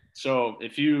 So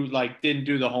if you like didn't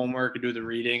do the homework or do the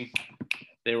reading,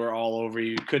 they were all over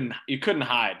you. You couldn't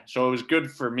hide. So it was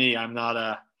good for me. I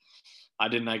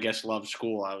didn't, I guess, love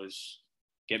school.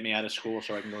 Get me out of school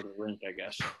so I can go to the rink, I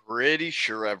guess. Pretty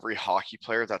sure every hockey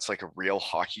player that's like a real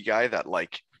hockey guy that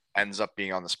like ends up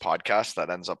being on this podcast that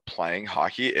ends up playing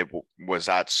hockey, it was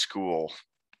at school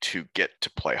to get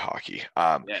to play hockey.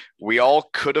 We all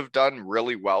could have done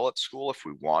really well at school if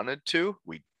we wanted to.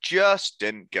 We just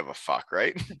didn't give a fuck,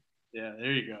 right? Yeah,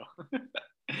 there you go.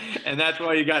 And that's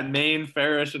why you got Maine,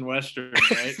 Ferris, and Western,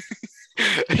 right?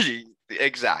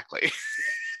 Exactly.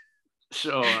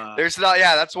 So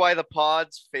that's why the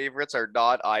pod's favorites are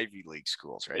not Ivy League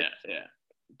schools, right? Yeah.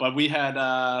 But we had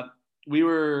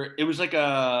it was like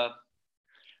I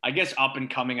guess up and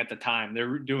coming at the time.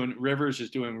 Rivers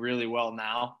is doing really well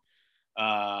now.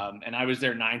 And I was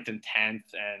there 9th and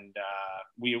 10th, and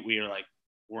we were like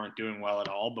weren't doing well at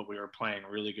all, but we were playing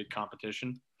really good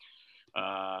competition.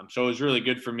 So it was really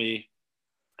good for me.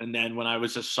 And then when I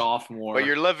was a sophomore, but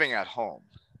you're living at home.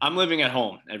 I'm living at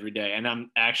home every day, and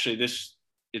I'm actually it's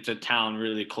a town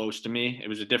really close to me. It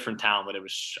was a different town, but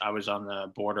I was on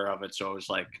the border of it. So it was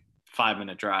like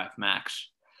 5-minute drive max.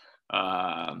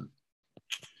 So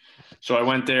I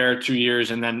went there 2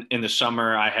 years, and then in the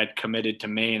summer I had committed to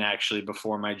Maine actually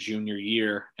before my junior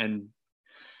year, and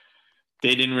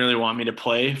they didn't really want me to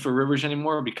play for Rivers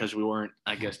anymore because we weren't,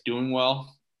 I guess, doing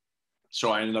well.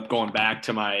 So I ended up going back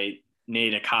to my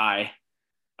Natick High.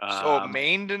 So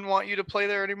Maine didn't want you to play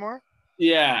there anymore?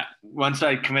 Yeah. Once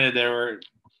I committed, they were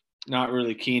not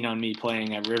really keen on me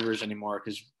playing at Rivers anymore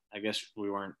because I guess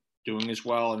we weren't doing as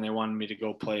well, and they wanted me to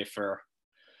go play for,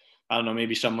 I don't know,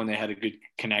 maybe someone they had a good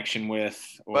connection with.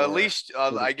 But at least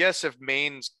I guess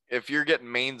if you're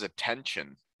getting Maine's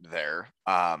attention there,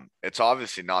 it's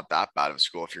obviously not that bad of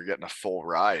school if you're getting a full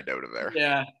ride out of there.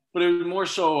 Yeah, but it was more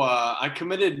so I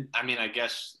committed, I mean, I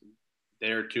guess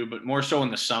there too, but more so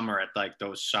in the summer at like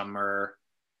those summer,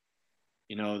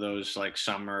 those like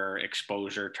summer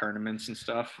exposure tournaments and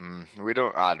stuff. We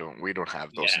don't have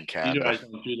those in Canada. You guys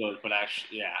don't do those, but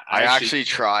actually,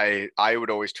 yeah. I would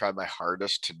always try my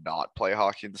hardest to not play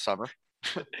hockey in the summer.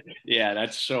 Yeah,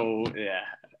 that's so, yeah.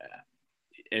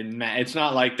 And it's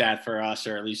not like that for us,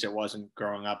 or at least it wasn't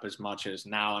growing up as much as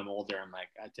now. I'm older. I'm like,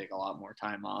 I take a lot more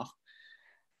time off.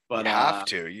 But you have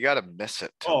to. You got to miss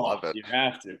it to love it. You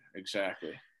have to,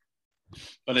 exactly.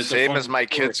 But it's same as my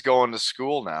kids going to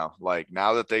school now. Like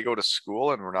now that they go to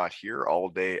school and we're not here all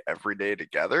day, every day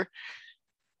together,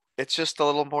 it's just a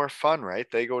little more fun, right?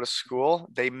 They go to school,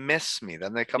 they miss me.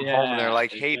 Then they come home and they're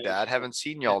like, hey, Dad, haven't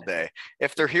seen you all day.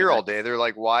 If they're here all day, they're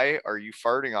like, why are you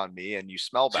farting on me and you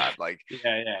smell bad? Like,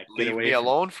 leave me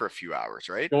alone for a few hours,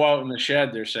 right? Go out in the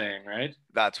shed, they're saying, right?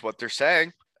 That's what they're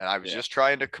saying. And I was just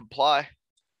trying to comply.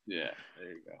 Yeah,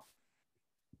 there you go.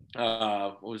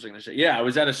 What was I going to say? Yeah, I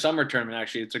was at a summer tournament.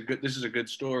 Actually, this is a good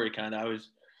story. Kind of, I was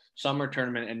summer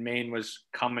tournament and Maine was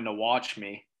coming to watch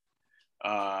me.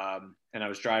 And I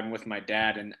was driving with my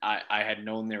dad, and I had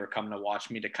known they were coming to watch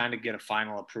me to kind of get a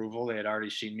final approval. They had already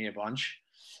seen me a bunch,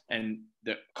 and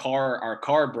our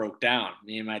car broke down,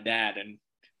 me and my dad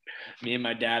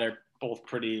are both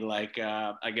pretty like,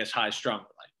 I guess high strung,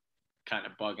 like kind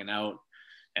of bugging out.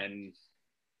 And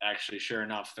actually, sure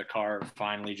enough, the car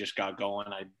finally just got going.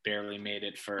 I barely made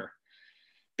it for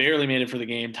the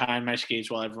game, tying my skates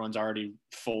while everyone's already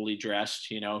fully dressed,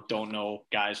 don't know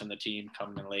guys on the team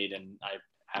coming in late, and I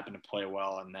happened to play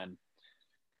well, and then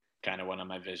kind of went on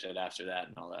my visit after that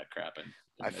and all that crap. And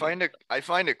I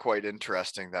find it quite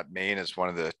interesting that Maine is one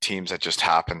of the teams that just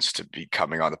happens to be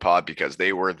coming on the pod, because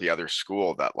they were the other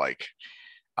school that like,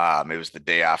 it was the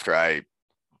day after I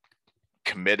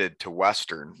committed to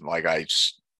Western. Like I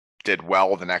did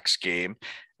well the next game,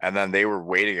 and then they were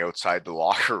waiting outside the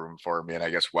locker room for me. And I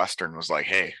guess Western was like,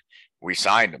 hey, we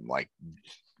signed him, like,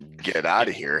 get out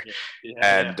of here.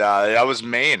 That was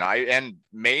Maine. And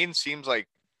Maine seems like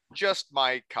just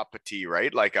my cup of tea,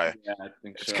 right? Like I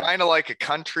think it's kind of like a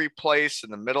country place in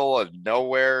the middle of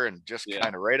nowhere, and just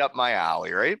kind of right up my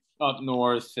alley, right? Up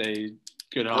north, a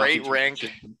good great rink.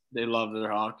 They love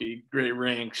their hockey. Great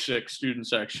rink, sick student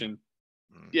section.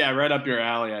 Yeah, right up your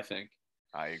alley, I think.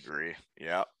 I agree.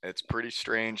 Yeah, it's pretty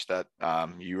strange that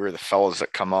you were the fellas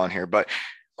that come on here. But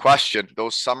question,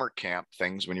 those summer camp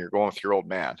things when you're going with your old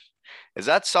man, is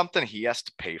that something he has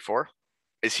to pay for?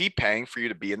 Is he paying for you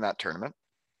to be in that tournament?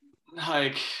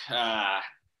 Like, I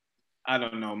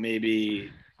don't know, maybe.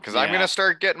 Because I'm going to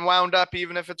start getting wound up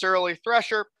even if it's early.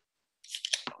 Thresher.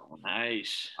 Oh,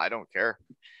 nice. I don't care.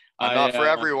 I'm not for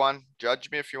everyone. Judge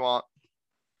me if you want.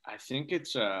 I think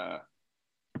it's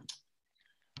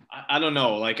I don't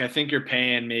know. Like, I think you're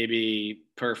paying maybe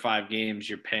per 5 games,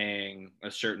 you're paying a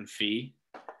certain fee.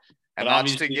 And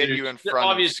that's to get you in front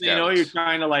obviously, of scouts. You're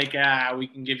trying to like, we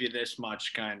can give you this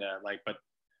much kind of like, but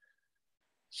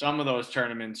some of those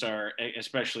tournaments are,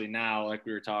 especially now, like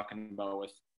we were talking about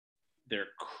they're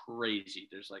crazy.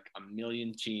 There's like 1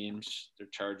 million teams. They're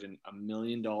charging $1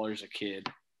 million a kid.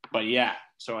 But yeah,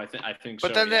 so I think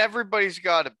But then everybody's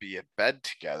got to be in bed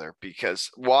together, because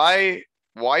why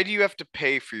do you have to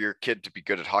pay for your kid to be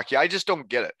good at hockey? I just don't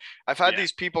get it. I've had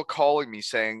these people calling me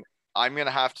saying, I'm going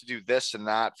to have to do this and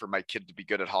that for my kid to be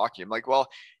good at hockey. I'm like, well,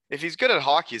 if he's good at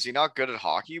hockey, is he not good at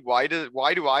hockey? Why do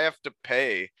I have to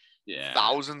pay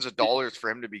thousands of dollars for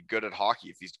him to be good at hockey?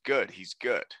 If he's good, he's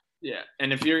good. Yeah.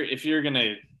 And if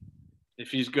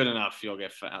he's good enough, they'll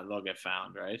get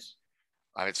found, right?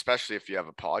 I mean, especially if you have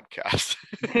a podcast.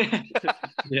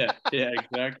 yeah,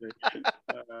 exactly. That's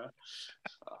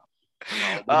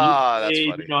funny.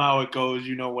 You know how it goes.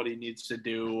 You know what he needs to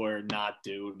do or not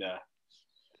do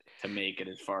to make it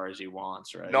as far as he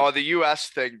wants, right? No, the U.S.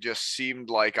 thing just seemed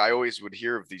like I always would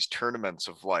hear of these tournaments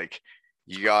of like,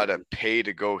 you got to pay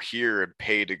to go here and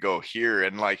pay to go here.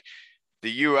 And like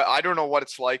I don't know what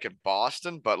it's like in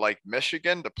Boston, but like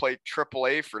Michigan to play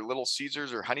AAA for Little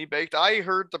Caesars or Honey Baked, I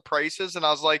heard the prices and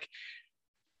I was like,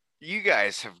 you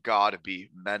guys have got to be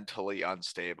mentally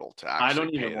unstable to actually I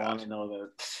don't even want to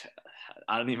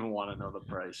know the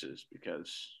prices,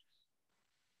 because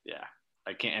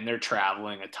I can't, and they're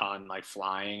traveling a ton, like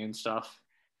flying and stuff.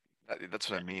 That's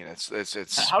what I mean.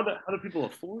 It's how do people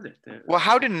afford it? Well,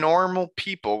 how do normal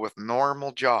people with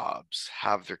normal jobs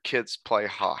have their kids play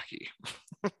hockey?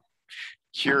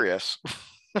 Curious.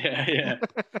 Yeah.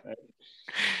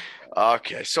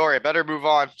 Okay, sorry, I better move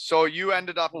on. So you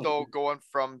ended up though going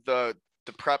from the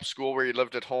prep school where you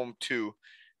lived at home to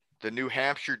the New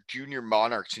Hampshire Junior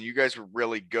Monarchs, and you guys were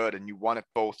really good and you won it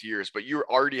both years, but you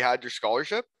already had your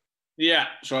scholarship? Yeah.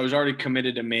 So I was already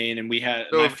committed to Maine, and we had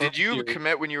So my did first you year.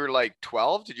 commit when you were like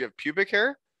 12? Did you have pubic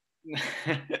hair?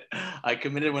 I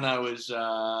committed when I was,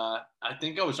 I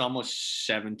think I was almost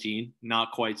 17,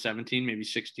 not quite 17, maybe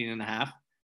 16 and a half.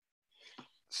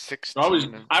 16.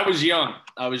 I was young.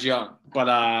 But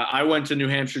I went to New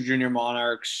Hampshire Junior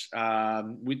Monarchs.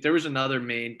 There was another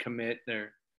main commit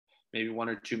there, maybe one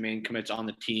or two main commits on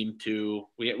the team too.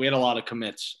 We had a lot of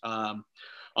commits on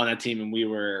that team, and we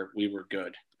were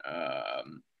good.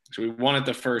 So we won it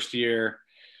the first year,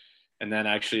 and then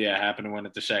actually I happened to win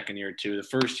it the second year too. The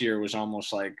first year was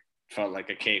almost felt like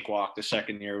a cakewalk. The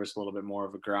second year was a little bit more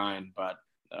of a grind, but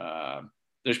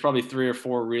there's probably 3 or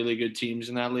 4 really good teams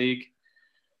in that league.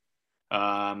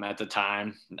 At the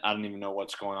time, I don't even know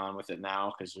what's going on with it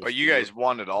now But you guys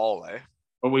won it all, eh?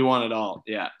 But we won it all,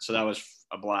 yeah. So that was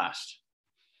a blast.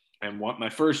 And my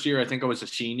first year, I think I was a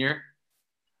senior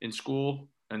in school,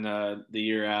 and the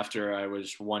year after, I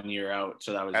was 1 year out.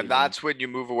 So that was. And that's when you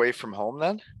move away from home,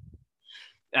 then?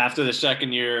 After the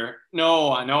second year,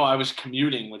 no, I know I was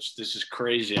commuting, which this is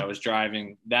crazy. I was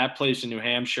driving that place in New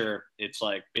Hampshire. It's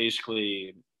like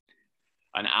basically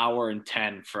an hour and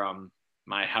 10 from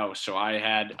my house. So I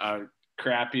had a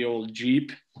crappy old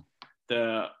Jeep.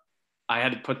 I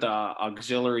had to put the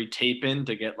auxiliary tape in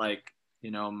to get my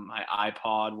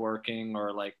iPod working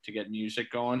or to get music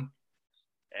going.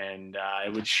 And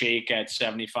it would shake at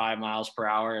 75 miles per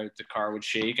hour. The car would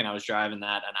shake, and I was driving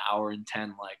that an hour and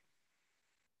 10,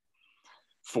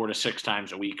 4 to 6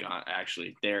 times a week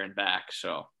actually there and back.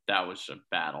 So that was a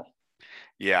battle.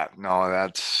 Yeah, no,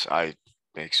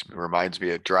 reminds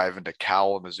me of driving to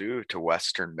Kalamazoo to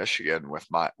Western Michigan with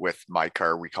my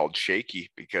car we called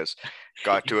Shaky, because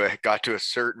got to a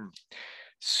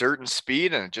certain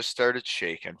speed and it just started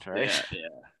shaking, right? Yeah.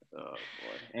 Oh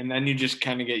boy. And then you just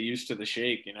kind of get used to the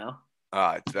shake, you know?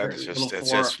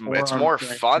 It's more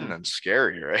fun than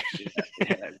scary, right?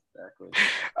 Yeah,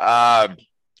 exactly.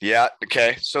 Yeah,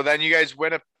 okay. So then you guys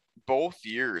win it both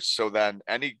years. So then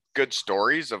any good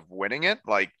stories of winning it?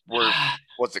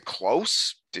 Was it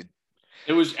close?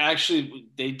 It was actually,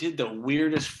 they did the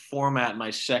weirdest format my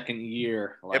second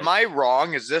year. Am I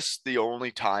wrong? Is this the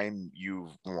only time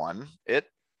you've won it?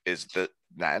 Is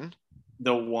then?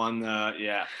 The one,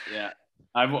 yeah.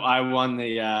 I won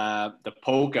the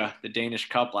Polka, the Danish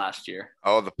Cup last year.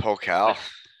 Oh, the Pokal.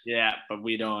 Yeah, but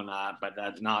we don't. But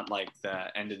that's not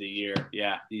the end of the year.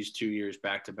 Yeah, these 2 years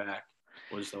back to back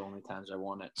was the only times I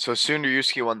won it. So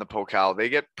Sunderjyske won the Pokal. They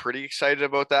get pretty excited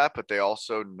about that, but they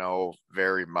also know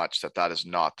very much that is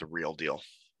not the real deal.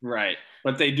 Right,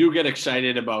 but they do get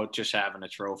excited about just having a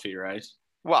trophy, right?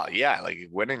 Well, yeah,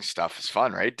 winning stuff is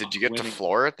fun, right? Did you get to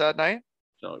floor it that night?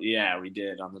 So yeah, we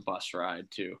did on the bus ride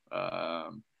too.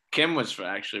 Kim was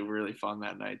actually really fun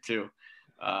that night too.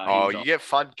 You get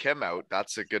Fun Kim out.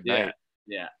 That's a good night.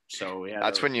 Yeah. So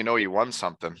that's when you know you won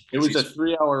something. It was a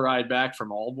 3-hour ride back from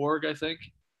Aalborg, I think.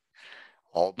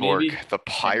 Aalborg, maybe. The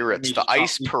Pirates, the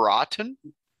Ice Piraten.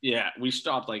 Yeah, we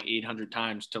stopped 800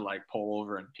 times to pull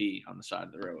over and pee on the side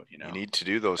of the road. You need to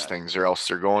do those things, or else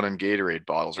they're going in Gatorade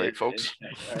bottles, right, folks?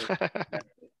 Right.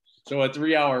 So a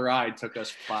 3-hour ride took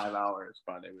us 5 hours,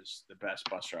 but it was the best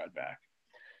bus ride back.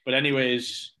 But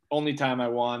anyways, only time I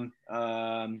won.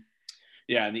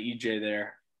 Yeah, the EJ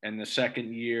there. And the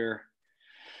second year,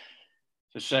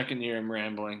 I'm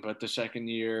rambling, but the second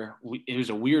year, it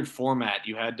was a weird format.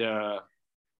 You had to.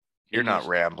 You're not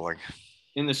rambling.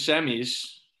 In the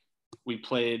semis, we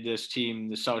played this team,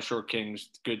 the South Shore Kings,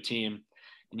 good team,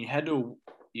 and you had to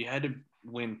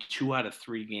win 2 out of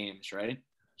 3 games, right?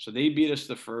 So they beat us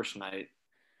the first night.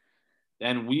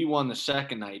 Then we won the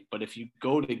second night. But if you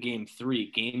go to game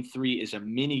 3 is a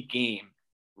mini game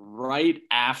right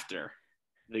after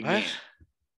the game.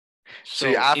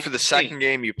 So after the second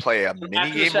game, you play a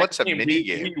mini game? What's a mini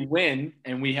game? We win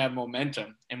and we have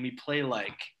momentum and we play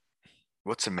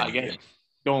What's a mini game?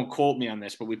 Don't quote me on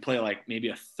this, but we play maybe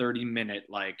a 30-minute,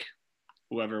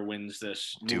 whoever wins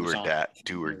this. Do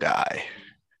or die.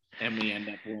 And we end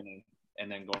up winning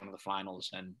and then going to the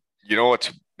finals. And you know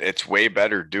what? It's way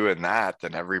better doing that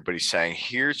than everybody saying,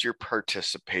 here's your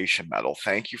participation medal.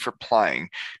 Thank you for playing.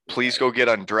 Please go get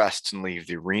undressed and leave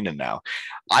the arena now.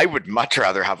 I would much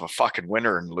rather have a fucking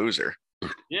winner and loser.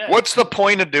 Yeah. What's the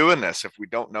point of doing this if we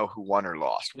don't know who won or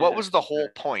lost? What was the whole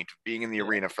point of being in the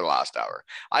arena for the last hour?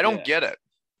 I don't get it.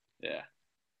 Yeah.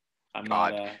 I'm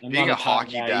being a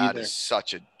hockey dad is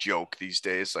such a joke these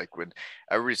days. When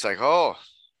everybody's like, oh,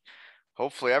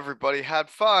 hopefully everybody had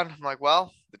fun. I'm like,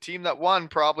 well, the team that won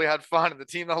probably had fun, and the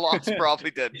team that lost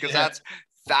probably did, because Yeah.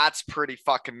 that's pretty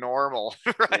fucking normal,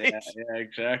 right? Yeah,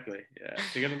 exactly. Yeah,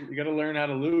 you gotta learn how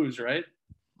to lose, right?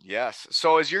 Yes.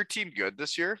 So is your team good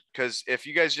this year? Because if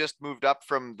you guys just moved up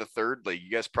from the third league,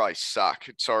 you guys probably suck.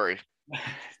 Sorry.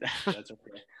 That's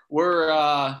okay. We're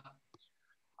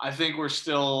I think we're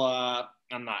still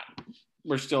I'm not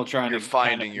we're still trying You're to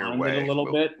kind of finding your find it a way. little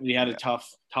Well, bit. We had a yeah.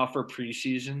 tougher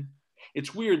preseason.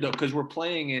 It's weird though, because we're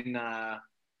playing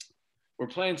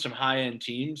some high end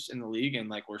teams in the league, and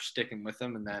like we're sticking with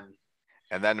them, and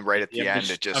then Right at you the have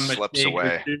end, it a just slips mistake or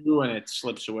away. two, and it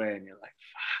slips away, and you're like,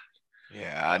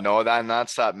 Yeah, I know that, and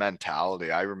that's that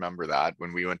mentality. I remember that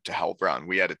when we went to Hellbrown,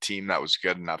 we had a team that was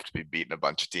good enough to be beating a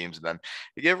bunch of teams, and then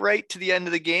you get right to the end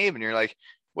of the game, and you're like,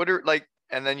 "What are like?"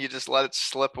 And then you just let it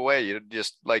slip away. You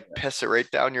just like piss it right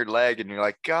down your leg, and you're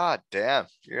like, "God damn,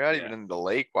 you're not even in the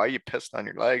lake. Why are you pissed on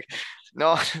your leg?"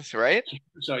 No, right?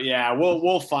 so yeah,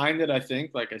 we'll find it. I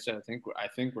think, like I said, I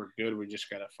think we're good. We just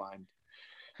gotta find.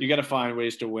 You gotta find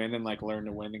ways to win and like learn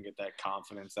to win and get that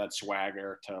confidence, that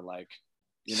swagger to like,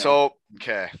 So,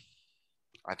 okay,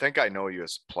 I think I know you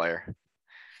as a player.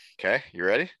 Okay, you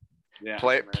ready? Yeah.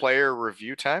 Player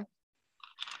review time.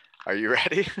 Are you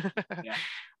ready? Yeah.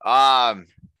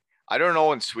 I don't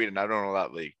know in Sweden. I don't know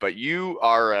that league, but you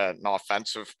are an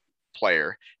offensive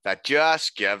player that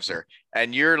just gives her,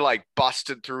 and you're like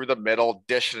busted through the middle,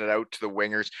 dishing it out to the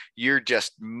wingers. You're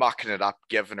just mucking it up,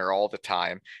 giving her all the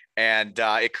time, and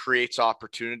it creates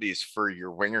opportunities for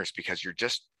your wingers because you're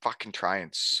just fucking trying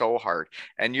so hard,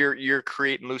 and you're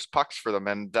creating loose pucks for them,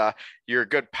 and you're a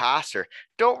good passer.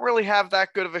 Don't really have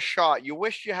that good of a shot. You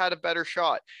wish you had a better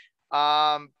shot,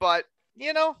 but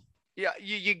you know. Yeah,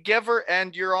 you give her,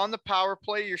 and you're on the power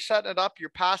play. You're setting it up. You're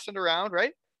passing it around,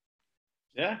 right?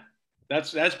 Yeah,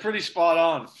 that's pretty spot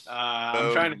on.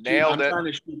 I'm trying to shoot. Nailed it. I'm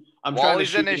trying to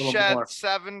Wally's in shoot a his little shed, more.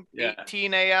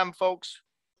 7:18 a.m., folks.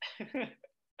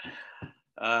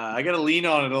 I got to lean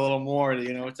on it a little more,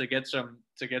 to get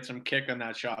some kick on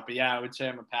that shot. But yeah, I would say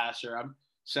I'm a passer. I'm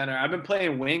center. I've been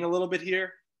playing wing a little bit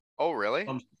here. Oh, really?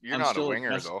 You're not a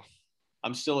winger, though.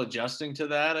 I'm still adjusting to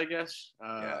that, I guess.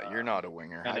 Yeah, you're not a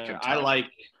winger. I can tell. I like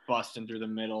busting through the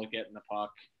middle, getting the puck,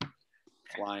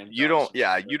 flying. You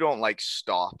don't like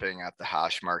stopping at the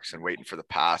hash marks and waiting for the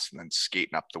pass and then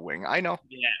skating up the wing. I know.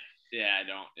 Yeah, I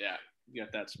don't. Yeah, you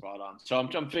got that spot on. So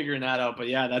I'm figuring that out. But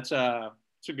yeah, that's a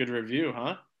good review,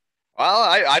 huh? Well,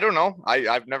 I don't know.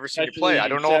 I've never seen you play. I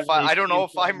don't know if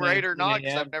I'm right or not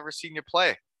because I've never seen you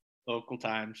play. Local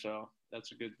time, so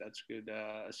that's a good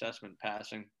assessment.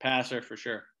 Passer for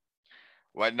sure.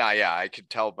 Well, yeah, I could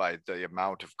tell by the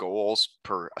amount of goals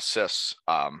per assists.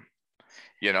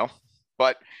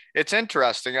 But it's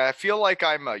interesting. I feel like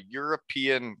I'm a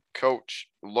European coach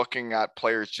looking at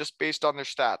players just based on their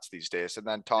stats these days and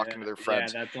then talking to their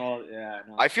friends. Yeah, that's all. Yeah.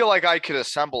 No. I feel like I could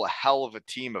assemble a hell of a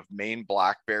team of Maine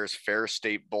Black Bears, Ferris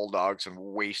State Bulldogs, and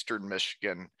Western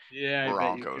Michigan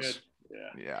Broncos.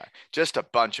 Yeah. Just a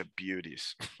bunch of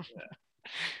beauties.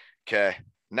 Okay.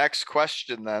 Next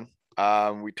question then.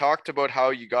 We talked about how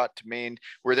you got to Maine.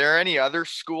 Were there any other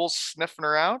schools sniffing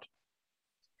around?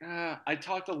 I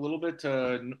talked a little bit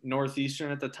to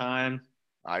Northeastern at the time.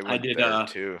 I did there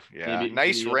too. Yeah,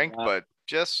 nice rink, but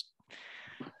just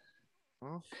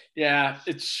yeah,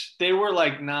 they were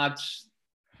like not.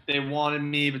 They wanted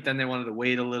me, but then they wanted to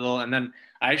wait a little, and then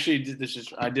I actually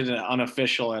did an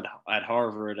unofficial at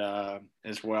Harvard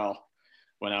as well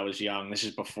when I was young. This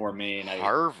is before Maine.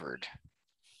 Harvard.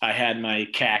 I had my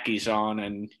khakis on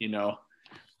and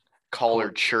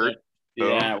collared shirt.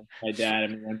 Yeah, my dad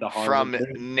and we went to Harvard.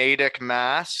 From Natick,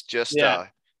 Mass. Just yeah.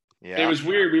 It was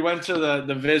weird. We went to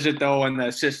the visit though, and the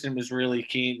assistant was really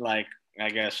keen, like I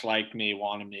guess liked me,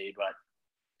 wanted me, but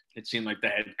it seemed like the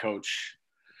head coach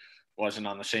wasn't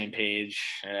on the same page.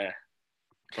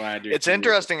 It's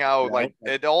interesting how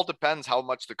it all depends how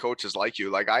much the coaches like you.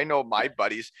 Like I know my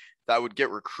buddies that would get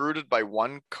recruited by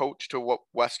one coach to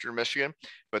Western Michigan,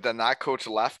 but then that coach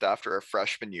left after a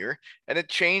freshman year, and it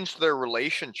changed their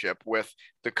relationship with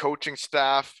the coaching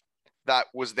staff that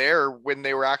was there when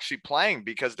they were actually playing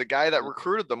because the guy that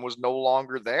recruited them was no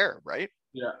longer there, right?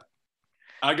 Yeah.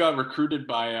 I got recruited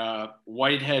by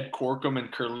Whitehead, Corkum,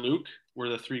 and Kerluke were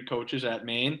the three coaches at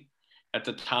Maine at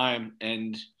the time,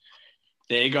 and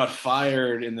they got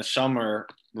fired in the summer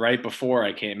right before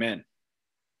I came in.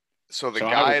 So the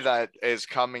guy that is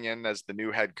coming in as the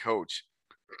new head coach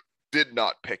did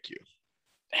not pick you.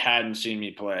 Hadn't seen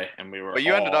me play, and we were. But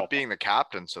you ended up being the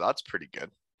captain, so that's pretty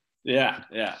good. Yeah.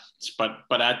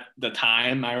 But at the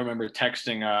time, I remember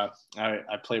texting.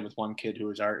 I played with one kid who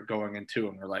was going in too,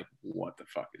 and we're like, "What the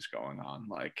fuck is going on?"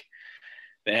 Like,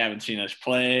 they haven't seen us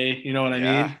play. You know what I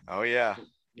mean? Oh yeah.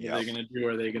 What are they gonna do?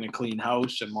 Are they gonna clean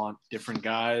house and want different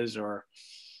guys? Or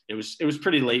it was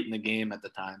pretty late in the game at the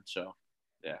time, so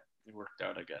yeah, it worked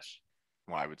out, I guess.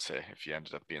 Well, I would say if you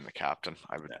ended up being the captain,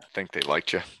 I would think they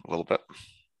liked you a little bit.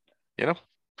 You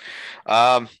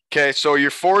know. Okay, so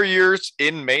your 4 years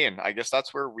in Maine, I guess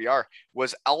that's where we are.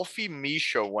 Was Alfie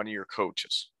Michaud one of your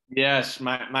coaches? Yes,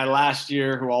 my last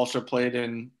year, who also played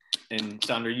in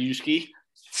Sanderjuski.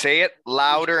 Say it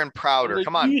louder and prouder.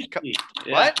 Come on. Yeah.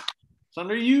 What?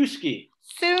 Sanderjuski.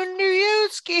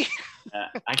 Sanderjuski.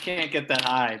 I can't get that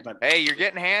high, but hey, you're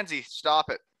getting handsy. Stop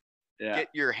it. Yeah. Get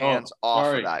your hands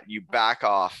off of that. You back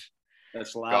off.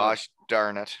 That's loud. Gosh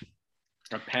darn it.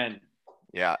 A pen.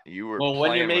 Yeah, you were. Well,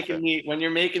 when you're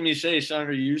making me say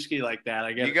Sanderjuski like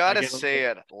that, you gotta say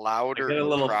it louder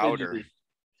and prouder. Fidgety.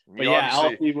 But yeah,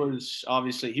 Alfie was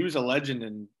obviously he was a legend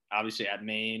and obviously at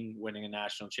Maine, winning a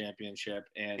national championship,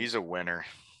 and he's a winner.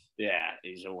 Yeah,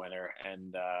 he's a winner,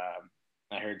 and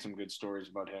I heard some good stories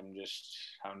about him, just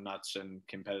how nuts and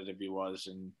competitive he was,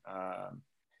 and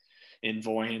in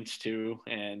Voyance too,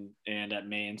 and at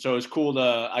Maine. So it was cool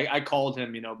to. I called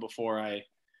him, before I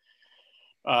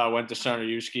went to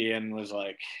Sanderjuski and was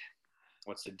like,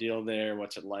 "What's the deal there?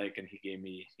 What's it like?" And he gave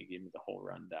me the whole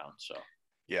rundown. So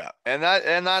yeah, and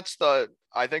that's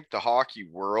I think the hockey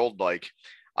world. Like,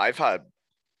 I've had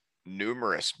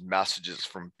numerous messages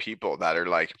from people that are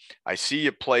like, I see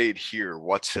you played here,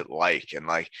 what's it like? And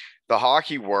like the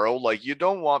hockey world, like you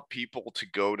don't want people to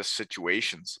go to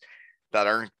situations that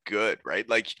aren't good, right?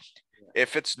 Like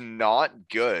if it's not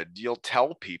good, you'll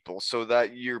tell people so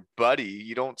that your buddy,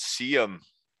 you don't see them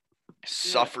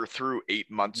suffer through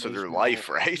 8 months of their life,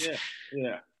 right?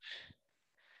 Yeah.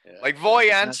 Like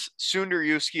Voyance,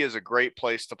 Sanderjuski is a great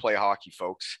place to play hockey,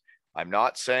 folks. I'm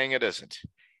not saying it isn't.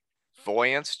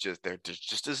 Voyance, there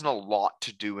just isn't a lot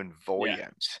to do in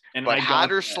Voyance. Yeah. But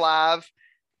Hatterslav,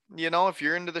 if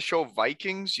you're into the show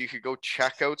Vikings, you could go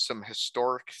check out some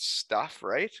historic stuff,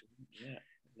 right? Yeah,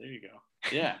 there you go.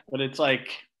 Yeah, but it's like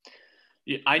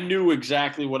I knew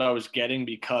exactly what I was getting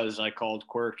because I called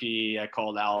Quirky, I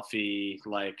called Alfie,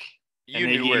 like you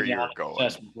knew where you were going.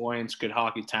 Voyance, good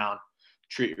hockey town,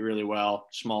 treat you really well,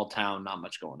 small town, not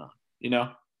much going on,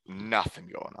 Nothing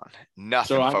going on.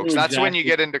 Nothing, so folks. That's when you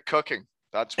get into cooking.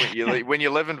 That's when when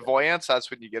you live in Voyance, that's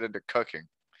when you get into cooking.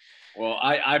 Well,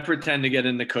 I pretend to get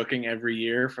into cooking every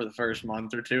year for the first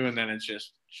month or two, and then it's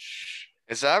just.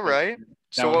 Is that right?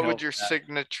 So what would your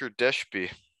signature dish be?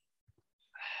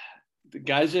 The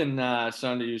guys in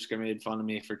Sanderjuski made fun of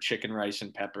me for chicken, rice,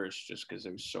 and peppers just because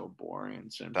it was so boring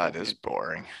and simple. That is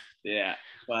boring. Yeah,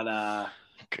 but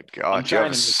good God, do you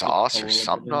have a sauce or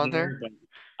something on there?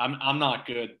 I'm not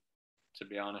good, to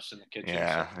be honest, in the kitchen.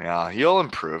 Yeah, you'll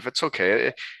improve. It's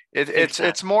okay.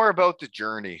 It's more about the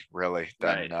journey, really,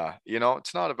 than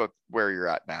it's not about where you're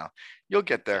at now. You'll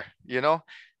get there.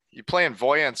 You play in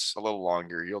Voyance a little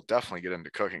longer, you'll definitely get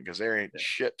into cooking because there ain't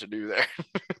shit to do there.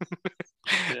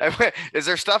 Is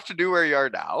there stuff to do where you are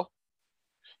now?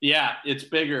 Yeah, it's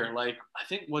bigger. Like I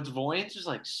think what's Voyance is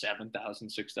like 7,000,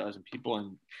 6,000 people,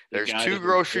 and there's 2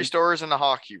 grocery stores and a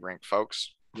hockey rink,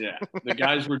 folks. Yeah, the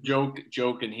guys were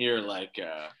joking here like,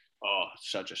 oh,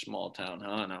 such a small town,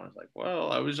 huh? And I was like, well,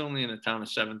 I was only in a town of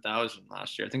 7,000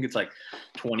 last year. I think it's like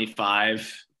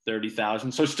 25,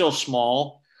 30,000. So still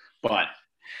small, but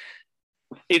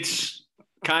it's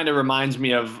kind of reminds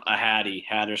me of a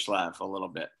Hatterslav a little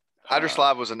bit.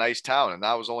 Hatterslav was a nice town, and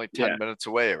that was only 10 minutes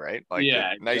away, right? Like,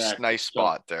 nice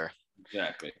spot there.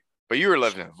 Exactly. But you were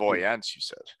living in Voyance, you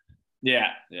said. Yeah,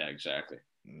 exactly.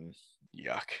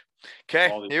 Yuck. Okay,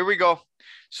 here we go.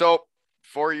 So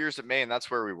 4 years at Maine,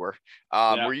 that's where we were.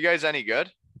 Were you guys any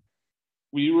good?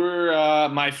 We were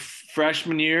my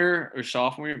freshman year or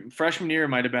sophomore year. Freshman year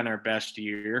might have been our best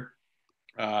year.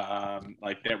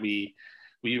 Like that we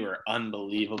were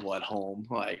unbelievable at home,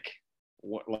 like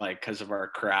because of our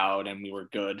crowd, and we were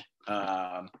good.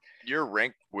 Your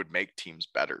rink would make teams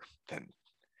better than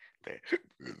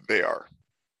they are.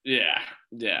 Yeah.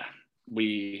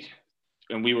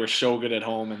 We were so good at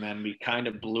home, and then we kind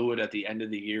of blew it at the end of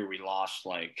the year. We lost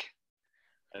I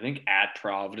think at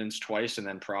Providence twice, and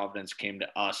then Providence came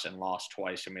to us and lost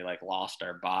twice, and we lost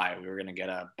our bye. We were going to get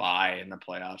a bye in the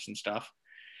playoffs and stuff.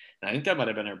 And I think that might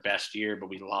have been our best year, but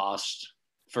we lost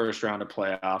first round of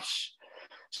playoffs.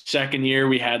 Second year,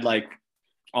 we had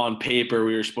on paper,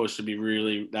 we were supposed to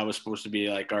be that was supposed to be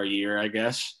our year, I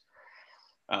guess,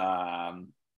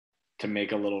 to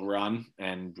make a little run,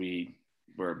 and we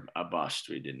were a bust.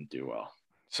 We didn't do well.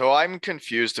 So I'm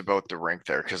confused about the rink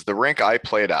there, because the rink I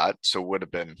played at, so would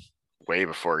have been way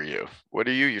before you. What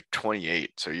are you? You're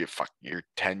 28, so you're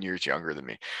 10 years younger than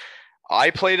me. I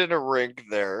played in a rink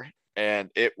there, and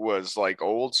it was like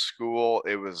old school.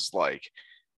 It was like,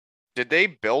 did they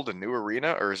build a new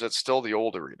arena, or is it still the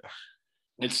old arena?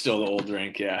 It's still the old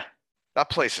rink, yeah. That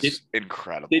place Did, is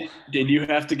incredible. did you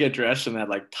have to get dressed in that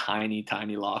like tiny,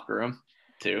 tiny locker room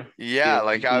too? Yeah,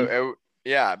 like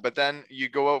yeah, but then you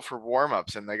go out for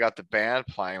warm-ups and they got the band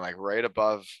playing like right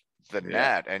above the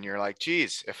net, and you're like,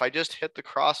 geez, if I just hit the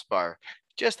crossbar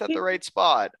just at the right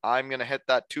spot, I'm gonna hit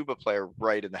that tuba player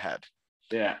right in the head.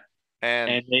 Yeah.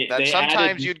 And then they sometimes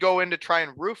added, you'd go in to try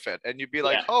and roof it, and you'd be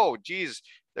like, yeah, oh, geez,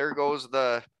 there goes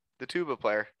the tuba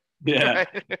player. yeah.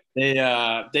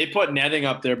 Right? They put netting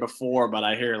up there before, but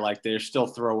I hear like they're still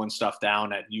throwing stuff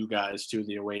down at you guys too,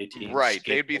 the away team. Right.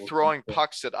 They'd be throwing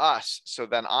pucks at us. So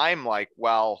then I'm like,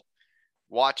 well,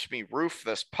 watch me roof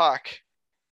this puck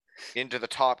into the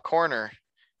top corner,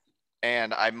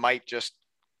 and I might just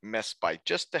miss by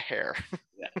just a hair.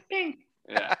 Yeah.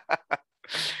 Yeah.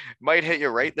 Might hit you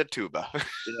right in the tuba.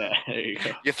 Yeah, there you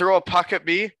go. You throw a puck at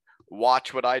me,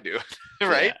 watch what I do.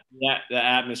 Right? Yeah, the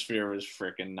atmosphere was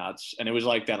freaking nuts. And it was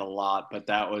like that a lot, but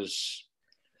that was,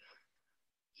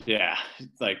 yeah,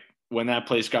 like when that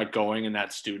place got going in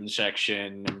that student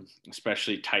section,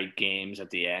 especially tight games at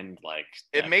the end, like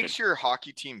it makes your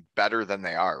hockey team better than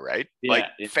they are, right? Yeah, like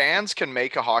fans can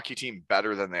make a hockey team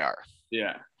better than they are.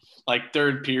 Yeah. Like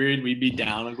third period, we'd be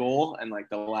down a goal, and like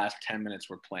the last 10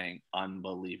 minutes, we're playing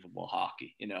unbelievable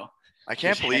hockey, you know? I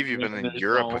can't believe you've been in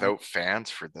Europe without fans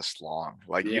for this long.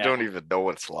 Like, you don't even know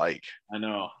what it's like. I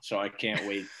know. So I can't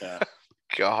wait.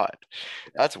 God,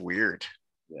 that's weird.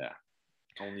 Yeah.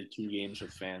 Only 2 games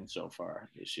with fans so far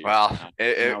this year. Well,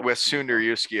 with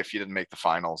Sunderjyski, if you didn't make the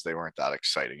finals, they weren't that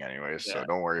exciting anyways. So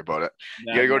don't worry about it.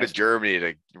 You got to go to Germany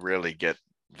to really get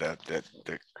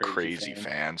the crazy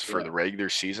fans for the regular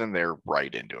season. They're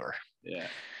right into her. Yeah.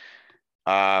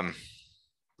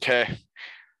 Okay.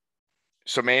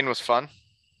 So Maine was fun.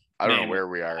 I don't know where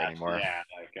we are anymore. Yeah,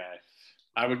 like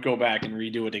I would go back and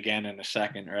redo it again in a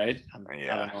second, right? I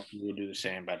don't know if you would do the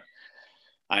same, but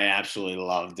I absolutely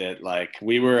loved it. Like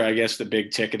we were, I guess, the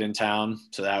big ticket in town,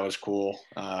 so that was cool.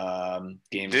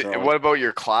 What about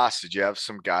your class? Did you have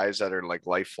some guys that are like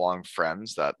lifelong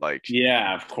friends that like?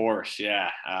 Yeah, of course. Yeah,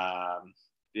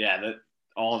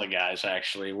 all the guys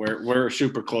actually. We're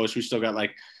super close. We still got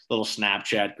like little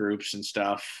Snapchat groups and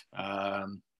stuff.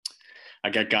 I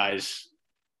got guys.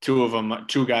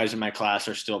 2 guys in my class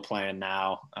are still playing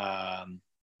now.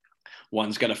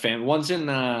 One's got a fan. One's in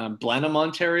Blenheim,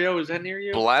 Ontario. Is that near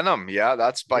you? Blenheim, yeah,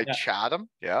 that's by Chatham.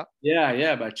 Yeah.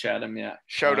 Yeah, by Chatham. Yeah.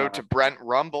 Shout out to Brent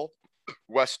Rumble,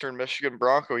 Western Michigan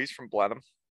Bronco. He's from Blenheim.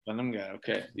 Blenheim guy.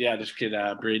 Okay. Yeah, this kid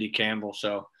Brady Campbell.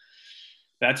 So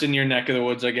that's in your neck of the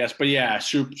woods, I guess. But yeah,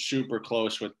 super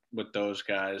close with those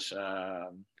guys.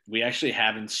 We actually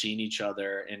haven't seen each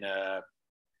other in a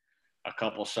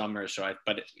couple summers. So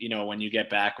but you know, when you get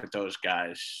back with those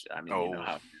guys, I mean, you know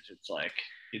how it's like.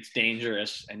 It's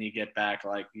dangerous, and you get back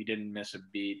like you didn't miss a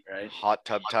beat, right? Hot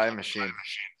tub time machine.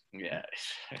 Yeah,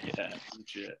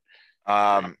 legit.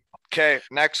 Okay,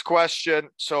 next question.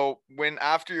 So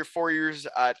after your 4 years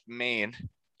at Maine,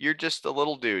 you're just a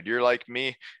little dude. You're like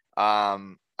me.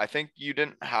 I think you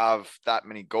didn't have that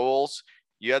many goals.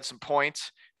 You had some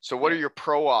points. So what are your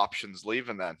pro options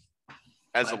leaving then?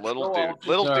 As a little dude.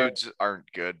 Little dudes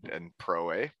aren't good in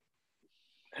pro, eh?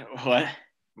 What?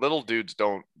 Little dudes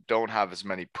don't have as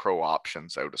many pro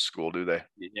options out of school, do they?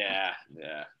 Yeah.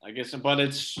 I guess, but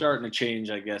it's starting to change,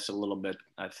 I guess, a little bit,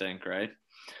 I think, right?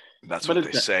 That's what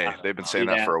they say. They've been saying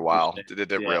that for a while.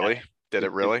 Did it really? Did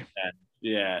it really?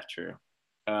 Yeah, true.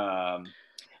 I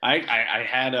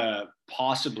had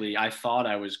I thought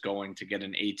I was going to get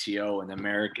an ATO in the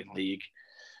American League.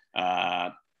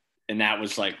 And that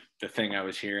was like the thing I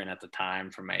was hearing at the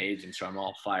time from my agent. So I'm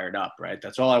all fired up, right?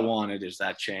 That's all I wanted is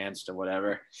that chance to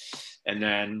whatever. And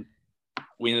then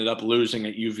we ended up losing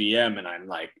at UVM. And I'm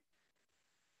like,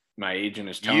 my agent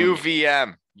is telling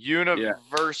UVM,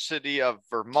 University of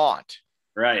Vermont.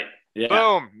 Right. Yeah.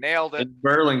 Boom. Nailed it. In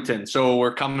Burlington. So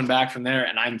we're coming back from there.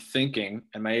 And I'm thinking,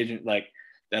 and my agent, like,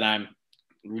 that I'm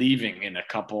leaving in a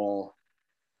couple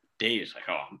days, like,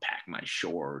 I'm packing my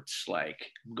shorts,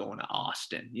 like I'm going to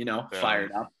Austin, you know,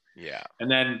 fired up. Yeah. And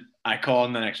then I call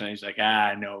him the next night. He's like,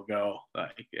 no go.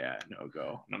 Like, no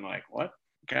go. And I'm like, what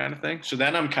kind of thing? So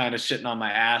then I'm kind of sitting on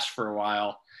my ass for a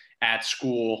while at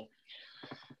school.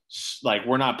 Like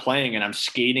we're not playing and I'm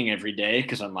skating every day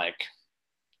because I'm like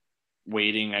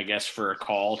waiting, I guess, for a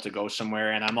call to go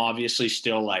somewhere. And I'm obviously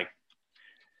still like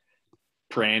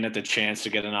praying at the chance to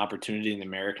get an opportunity in the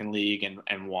American League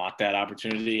and want that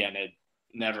opportunity, and it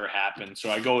never happened. So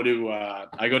I go to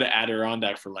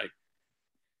Adirondack for like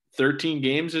 13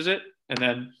 games, is it? And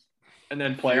then And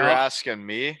then If you're playoff. asking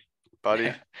me,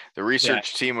 buddy, the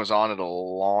research team was on it a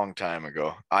long time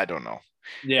ago. I don't know.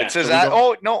 Yeah. It says so that.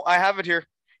 Oh, no, I have it here.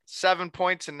 7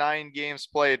 points in 9 games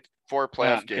played, 4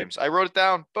 playoff okay. games. I wrote it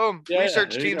down. Boom. Yeah,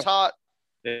 research there you team's go. hot.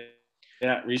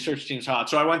 Yeah, research team's hot.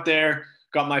 So I went there,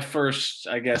 got my first,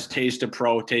 I guess, taste of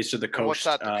the coast. What's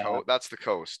that? The coast? That's the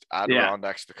coast.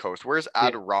 Adirondacks, the coast. Where's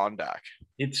Adirondack?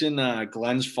 It's in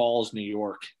Glens Falls, New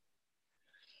York.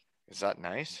 Is that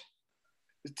nice?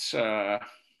 It's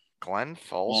Glen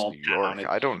Falls, small New York. town.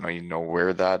 I don't even know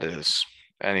where that is.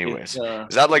 Anyways, it's,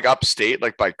 is that like upstate,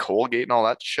 like by Colgate and all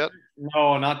that shit?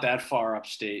 no, not that far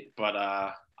upstate, but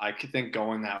I could think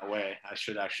going that way. I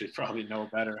should actually probably know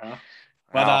better, huh?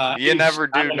 But Well, you never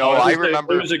do don't know. I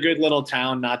remember it was a good little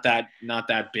town, not that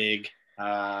big.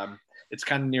 It's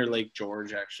kind of near Lake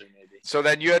George, actually, maybe. So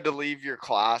then you had to leave your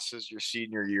classes your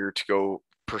senior year to go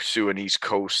pursue an East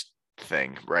Coast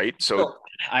thing, right? So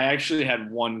I actually had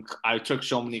I took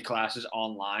so many classes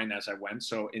online as I went.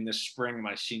 So in the spring,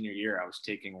 my senior year, I was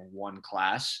taking one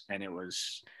class and it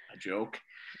was a joke.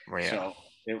 Yeah.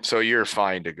 So you're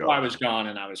fine to go. I was gone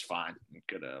and I was fine.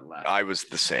 Could have left. I was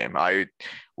the same.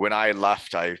 When I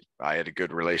left, I had a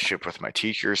good relationship with my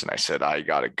teachers and I said, I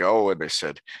got to go. And they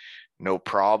said, no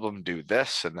problem, do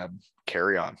this and then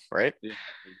carry on. Right. Yeah,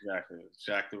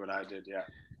 exactly what I did. Yeah.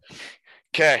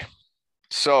 Okay.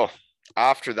 So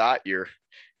after that year,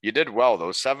 you did well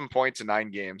though. 7 points in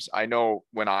 9 games. I know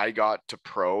when I got to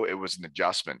pro, it was an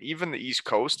adjustment. Even the East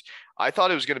Coast, I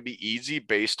thought it was going to be easy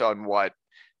based on what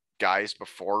guys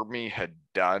before me had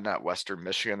done at Western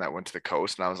Michigan that went to the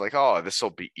coast. And I was like, oh, this will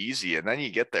be easy. And then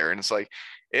you get there and it's like,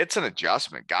 it's an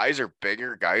adjustment. Guys are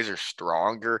bigger, guys are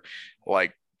stronger.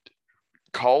 Like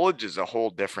college is a whole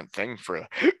different thing for a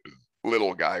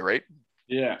little guy, right?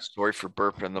 Yeah. Sorry for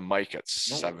burping the mic at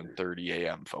 7:30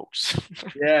 a.m., folks.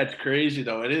 Yeah, it's crazy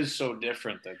though. It is so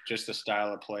different. Just the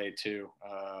style of play too.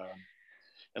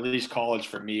 At least college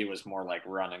for me was more like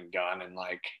run and gun and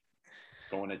like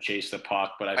going to chase the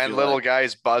puck. But I feel little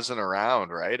guys buzzing around,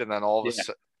 right? And then all of a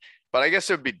sudden, but I guess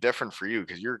it would be different for you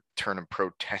because you're turning pro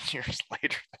 10 years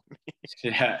later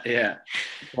than me. Yeah.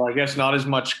 Well, I guess not as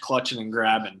much clutching and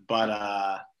grabbing,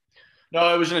 but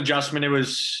no, it was an adjustment. It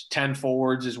was 10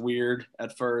 forwards is weird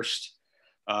at first.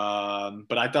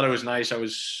 But I thought it was nice. I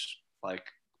was like,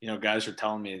 guys are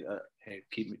telling me, hey,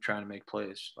 keep me trying to make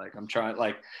plays. Like I'm trying,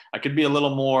 like I could be a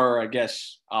little more, I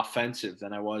guess, offensive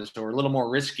than I was, or a little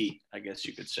more risky, I guess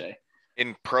you could say.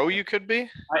 In pro, you could be.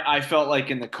 I felt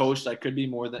like in the coast, I could be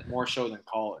more so than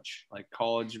college. Like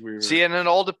college, see, and it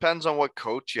all depends on what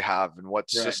coach you have and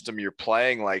what system you're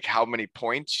playing. Like how many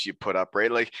points you put up,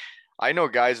 right? Like I know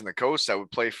guys in the coast that would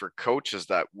play for coaches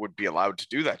that would be allowed to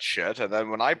do that shit. And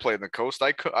then when I played in the coast,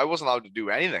 I wasn't allowed to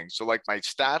do anything. So like my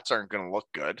stats aren't going to look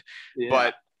good,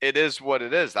 but it is what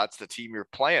it is. That's the team you're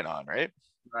playing on, right?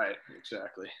 Right,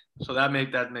 exactly. So that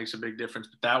makes a big difference.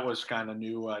 But that was kind of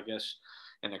new, I guess,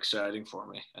 and exciting for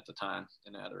me at the time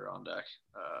in Adirondack.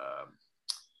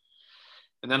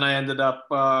 And then I ended up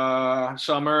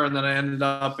summer, and then I ended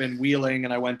up in Wheeling,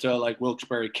 and I went to like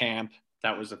Wilkes-Barre camp.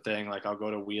 That was the thing. Like I'll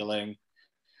go to Wheeling.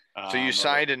 So you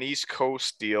signed an East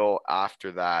Coast deal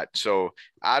after that. So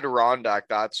Adirondack,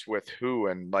 that's with who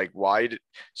and like why?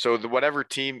 Whatever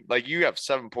team, like you have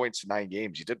 7 points in 9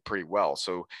 games, you did pretty well.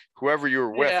 So whoever you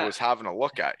were with was having a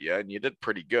look at you, and you did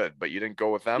pretty good, but you didn't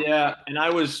go with them. Yeah, and I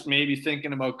was maybe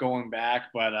thinking about going back,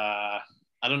 but I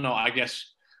don't know. I guess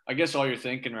all you're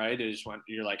thinking, right, is when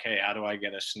you're like, hey, how do I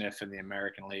get a sniff in the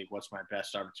American League? What's my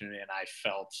best opportunity? And I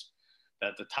felt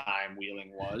at the time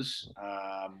Wheeling was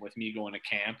with me going to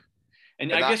camp.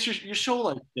 And I guess you're so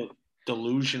like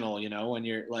delusional, when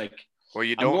you're like, well,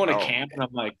 you don't I'm going know. to camp and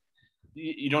I'm like,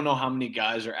 you don't know how many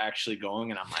guys are actually going.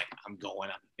 And I'm like, I'm going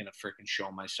to freaking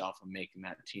show myself I'm making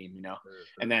that team,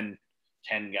 and then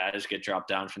 10 guys get dropped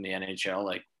down from the NHL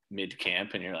like mid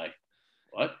camp. And you're like,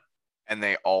 what? And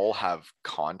they all have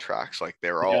contracts. Like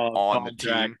they're all on the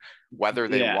team, whether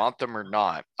they want them or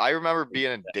not. I remember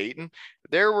being in Dayton.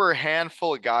 There were a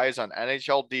handful of guys on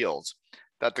NHL deals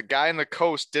that the guy in the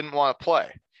coast didn't want to play,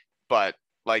 but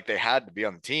like they had to be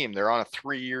on the team. They're on a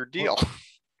 3-year deal.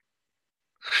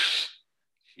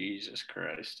 Jesus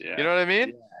Christ. Yeah. You know what I mean?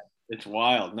 Yeah. It's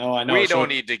wild. No, I know. We don't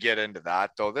need to get into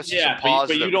that though. This is a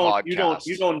positive podcast.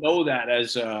 You don't know that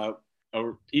as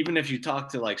even if you talk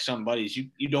to like some buddies,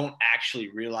 you don't actually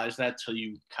realize that till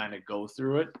you kind of go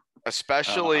through it.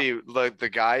 Especially like the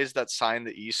guys that signed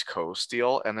the East Coast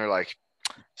deal and they're like,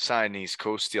 sign the East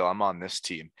Coast deal, I'm on this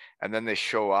team. And then they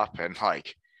show up and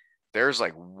like there's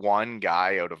like one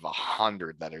guy out of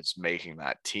 100 that is making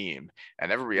that team,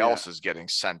 and everybody else is getting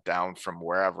sent down from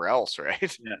wherever else, right?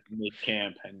 Yeah, mid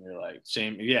camp, and you're like,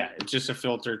 same. Yeah, it's just a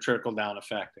filter trickle down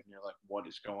effect, and you're like, what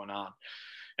is going on?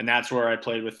 And that's where I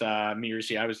played with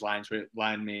Mirzy. I was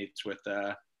line mates with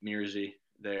Mirzy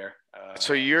there.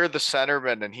 So you're the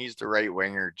centerman and he's the right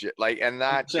winger. Like, and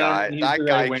that right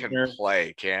guy winger, can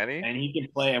play, can he? And he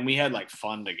can play. And we had like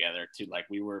fun together too. Like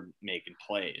we were making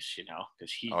plays, you know,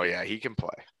 because he can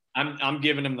play. I'm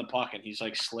giving him the puck and he's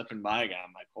like slipping by a guy.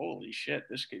 I'm like, holy shit,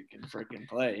 this kid can freaking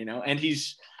play, you know? And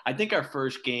I think our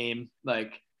first game,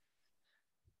 like,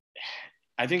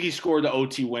 I think he scored the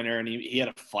OT winner and he had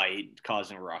a fight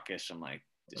causing a ruckus. I'm like,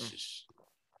 this is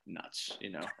nuts,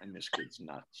 you know, and this kid's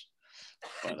nuts.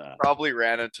 But probably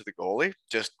ran into the goalie,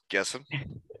 just guessing.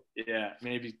 Yeah,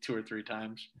 maybe 2 or 3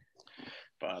 times.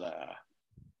 But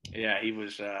yeah, he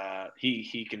was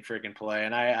he can freaking play,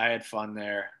 and I had fun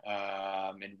there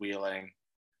in Wheeling.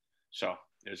 So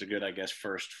it was a good, I guess,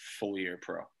 first full year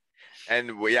pro.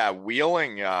 And yeah,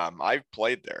 Wheeling, I've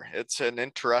played there. It's an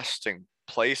interesting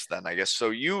place then, I guess. So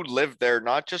you lived there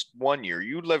not just 1 year,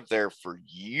 you lived there for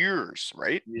years,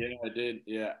 right? Yeah, I did.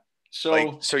 Yeah.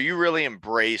 So you really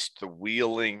embraced the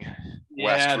Wheeling,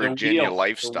 West Virginia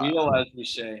lifestyle. The wheel, as we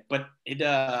say. But it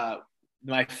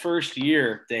my first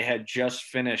year, they had just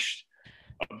finished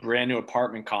a brand new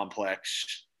apartment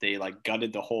complex. They like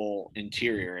gutted the whole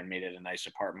interior and made it a nice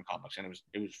apartment complex, and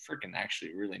it was freaking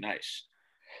actually really nice.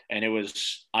 And it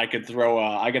was, I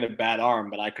got a bad arm,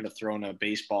 but I could have thrown a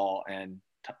baseball and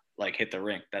like hit the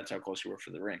rink. That's how close we were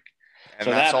for the rink. And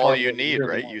so that's all you need,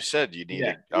 right? You said you need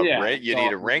a rink, you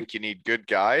need a rink, you need good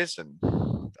guys, and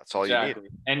that's all you need.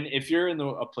 And if you're in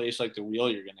a place like the Wheel,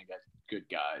 you're going to get good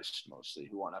guys mostly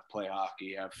who want to play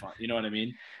hockey, have fun. You know what I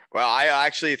mean? Well, I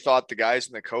actually thought the guys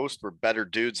in the Coast were better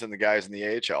dudes than the guys in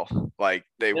the AHL. Like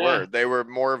they were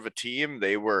more of a team.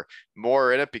 They were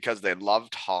more in it because they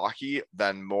loved hockey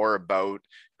than more about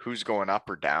who's going up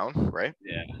or down, right?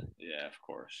 Yeah, of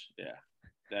course. Yeah.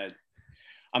 That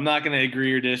I'm not going to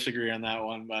agree or disagree on that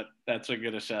one, but that's a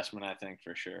good assessment, I think,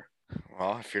 for sure.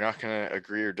 Well, if you're not going to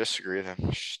agree or disagree, then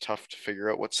it's tough to figure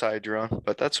out what side you're on,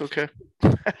 but that's okay.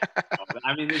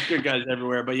 I mean, there's good guys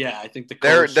everywhere, but yeah, I think the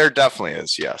Coast, there definitely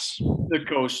is, yes. The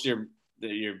Coast, you're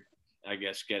I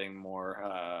guess, getting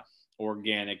more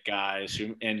organic guys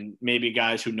and maybe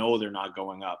guys who know they're not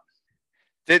going up.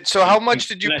 So how much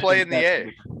did you play in the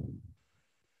A?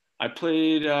 I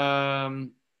played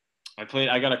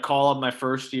I got a call up my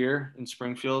first year in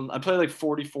Springfield. I played like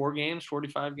 45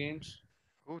 games.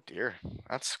 Oh dear.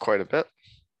 That's quite a bit.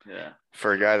 Yeah.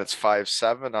 For a guy that's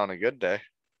 5'7" on a good day.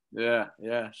 Yeah.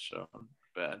 So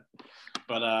bad.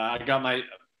 But I got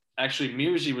actually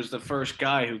Musi was the first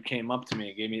guy who came up to me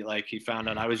and gave me, like, he found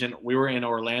out we were in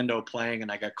Orlando playing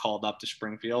and I got called up to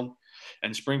Springfield,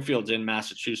 and Springfield's in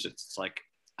Massachusetts. It's like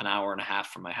an hour and a half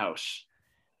from my house.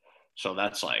 So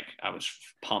that's like, I was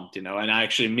pumped, you know. And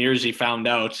Mirzy found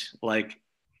out like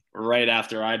right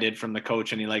after I did from the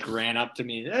coach, and he like ran up to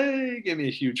me, hey, give me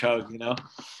a huge hug, you know.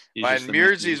 And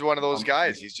Mirzy's one of those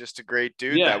guys. He's just a great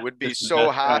dude that would be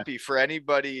so happy for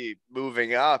anybody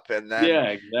moving up. And then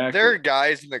exactly. There are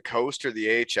guys in the Coast or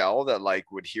the AHL that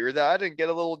like would hear that and get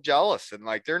a little jealous, and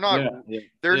like they're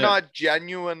not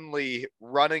genuinely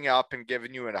running up and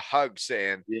giving you a hug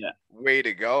saying way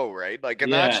to go, right? Like,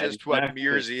 and that's just what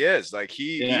Mirzy is. Like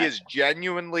he is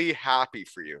genuinely happy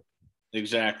for you.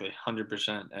 Exactly,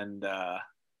 100%. And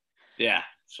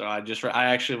so I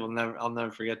actually I'll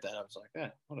never forget that. I was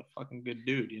like, what a fucking good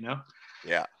dude, you know?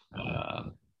 Yeah.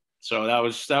 So that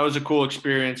was a cool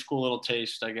experience, cool little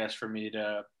taste, I guess, for me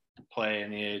to play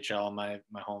in the AHL in my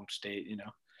home state, you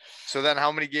know. So then how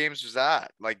many games was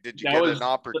that? Like, did you get an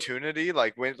opportunity?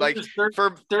 Like when, like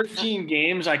for 13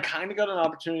 games, I kind of got an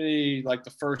opportunity like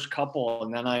the first couple,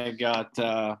 and then I got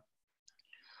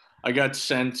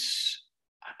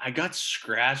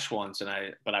scratched once,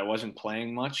 but I wasn't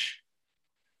playing much.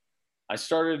 I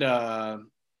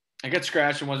got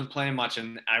scratched and wasn't playing much,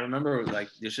 and I remember like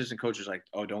the assistant coach was like,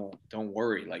 "Oh, don't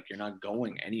worry, like you're not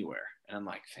going anywhere." And I'm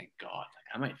like, "Thank God,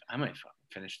 like I might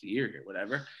finish the year here,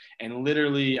 whatever." And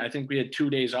literally, I think we had 2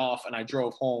 days off, and I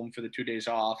drove home for the 2 days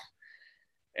off,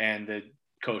 and the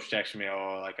coach texted me,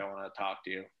 "Oh, like I want to talk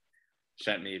to you."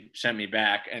 Sent me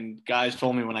back, and guys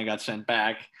told me when I got sent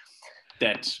back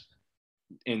that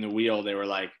in the Wheel they were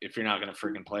like, "If you're not gonna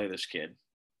freaking play this kid,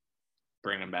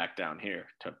 bring him back down here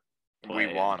to play."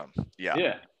 We want him. Yeah,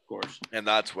 of course. And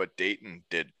that's what Dayton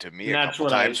did to me a couple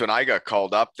times when I got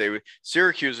called up.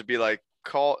 Syracuse would be like,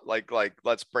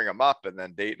 let's bring him up, and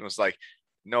then Dayton was like,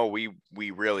 no, we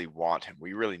really want him.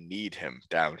 We really need him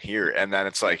down here. And then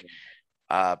it's like,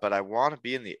 but I want to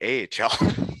be in the AHL.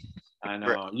 I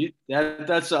know.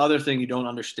 That's the other thing you don't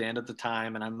understand at the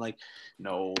time. And I'm like,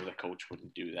 no, the coach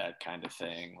wouldn't do that kind of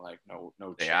thing. Like, no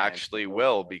They chance. actually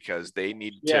will, because they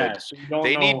need Yeah, to. so you don't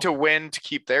They know, need to win to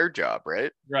keep their job,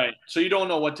 right? right. So you don't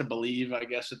know what to believe, I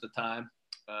guess, at the time.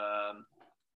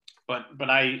 But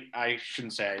I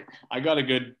shouldn't say I got a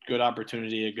good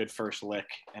opportunity, a good first lick,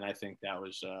 and I think that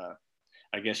was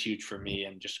I guess huge for me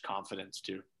and just confidence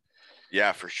too.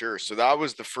 Yeah, for sure. So that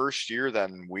was the first year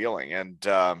then in Wheeling, and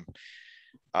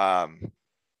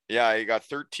yeah, you got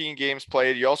 13 games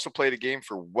played. You also played a game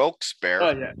for Wilkes-Barre.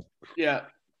 Oh yeah.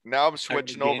 Now I'm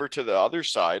switching over to the other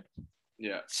side.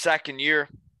 Yeah. Second year,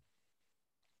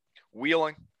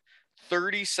 Wheeling,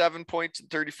 37 points in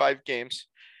 35 games,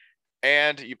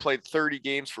 and you played 30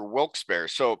 games for Wilkes-Barre.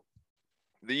 So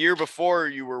the year before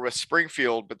you were with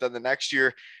Springfield, but then the next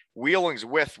year Wheeling's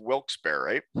with Wilkes-Barre,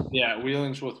 right? Yeah,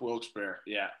 Wheeling's with Wilkes-Barre.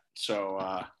 Yeah.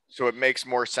 So so it makes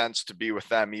more sense to be with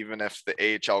them, even if the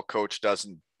AHL coach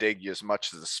doesn't dig you as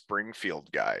much as the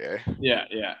Springfield guy, eh?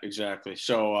 Yeah, exactly.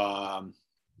 So I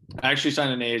actually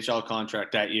signed an AHL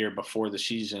contract that year before the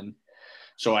season.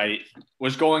 So I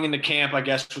was going into camp, I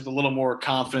guess, with a little more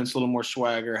confidence, a little more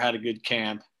swagger, had a good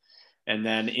camp. And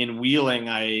then in Wheeling,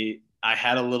 I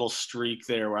had a little streak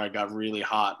there where I got really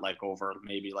hot, like over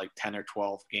maybe like 10 or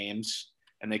 12 games.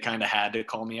 And they kind of had to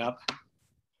call me up.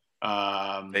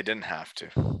 They didn't have to.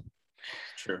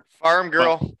 True. Farm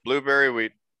girl, blueberry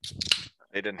wheat.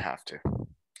 They didn't have to.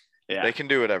 Yeah. They can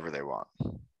do whatever they want.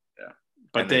 Yeah.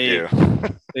 But and they do.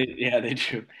 They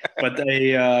do. But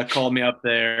they called me up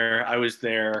there. I was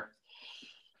there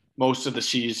most of the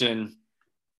season.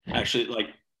 Actually, like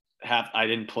I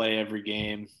didn't play every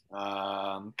game,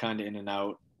 kind of in and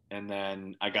out. And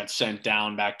then I got sent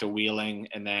down back to Wheeling.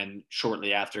 And then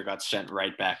shortly after got sent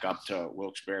right back up to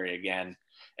Wilkes-Barre again.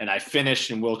 And I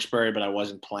finished in Wilkes-Barre, but I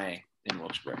wasn't playing in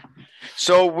Wilkes-Barre.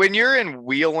 So when you're in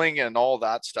Wheeling and all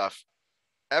that stuff,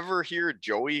 ever hear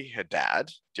Joey Haddad?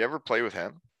 Did you ever play with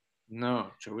him?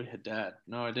 No, Joey Haddad.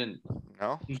 No, I didn't.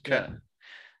 No? Okay.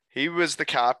 He was the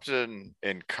captain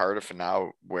in Cardiff, and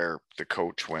now where the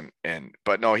coach went in.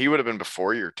 But no, he would have been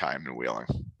before your time in Wheeling.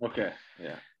 Okay,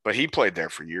 yeah. But he played there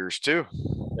for years too.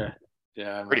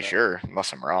 Yeah. I'm pretty sure,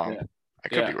 unless I'm wrong. Yeah. I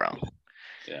could be wrong.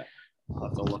 Yeah. I'll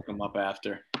have to look him up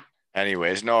after.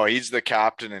 Anyways, no, he's the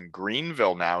captain in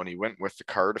Greenville now, and he went with the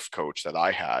Cardiff coach that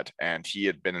I had, and he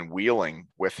had been in Wheeling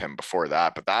with him before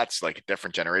that. But that's like a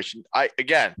different generation.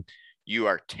 You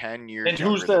are 10 years. And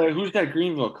who's that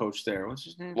Greenville coach there? What's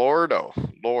his name? Lord.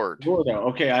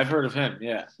 Okay, I've heard of him.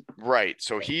 Yeah. Right.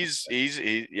 So he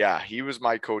was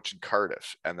my coach in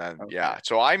Cardiff, and then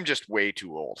so I'm just way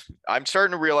too old. I'm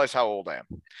starting to realize how old I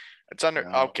am. It's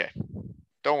okay.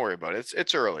 Don't worry about it.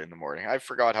 It's early in the morning. I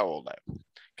forgot how old I am.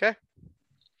 Okay.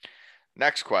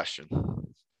 Next question.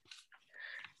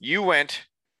 You went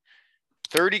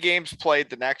 30 games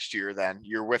played the next year, then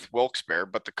you're with Wilkes-Barre,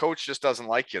 but the coach just doesn't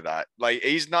like you that. Like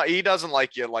he doesn't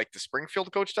like you like the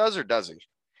Springfield coach does, or does he?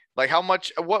 Like how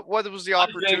much what was the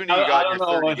opportunity you got in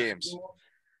your 30 games?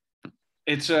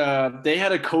 It's they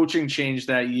had a coaching change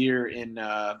that year in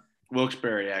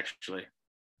Wilkes-Barre actually.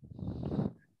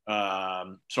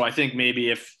 So I think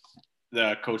maybe if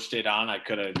the coach stayed on, I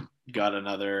could have got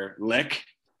another lick.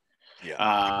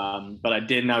 Yeah. But I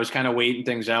didn't. I was kind of waiting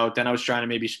things out. Then I was trying to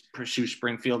maybe pursue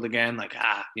Springfield again. Like,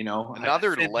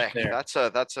 another lick. There.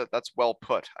 That's well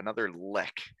put. Another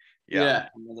lick. Yeah,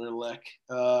 another lick.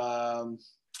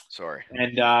 Sorry.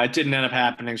 And it didn't end up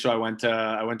happening. So I went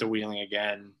to Wheeling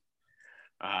again.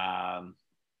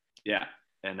 Yeah.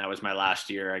 And that was my last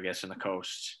year, I guess, in the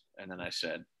coast. And then I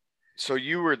said. So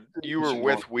you were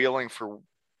with Wheeling for,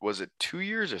 was it 2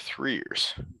 years or 3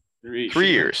 years? 3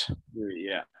 years. 3,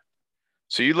 yeah.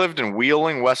 So you lived in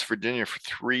Wheeling, West Virginia for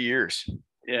 3 years.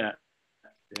 Yeah.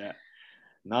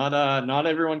 Not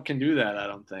everyone can do that, I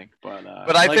don't think.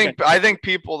 But I think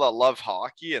people that love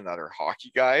hockey and that are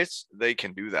hockey guys, they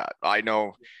can do that. I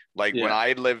know, when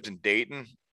I lived in Dayton,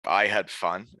 I had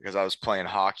fun because I was playing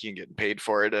hockey and getting paid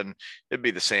for it, and it'd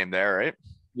be the same there, right?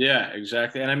 Yeah,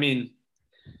 exactly. And I mean,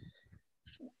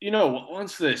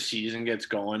 once the season gets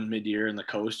going mid-year in the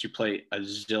coast, you play a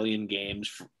zillion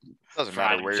games. Doesn't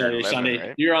matter where you're living, Sunday.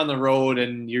 Right? You're on the road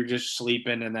and you're just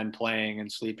sleeping and then playing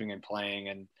and sleeping and playing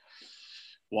and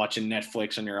watching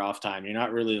Netflix on your off time. You're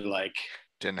not really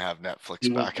didn't have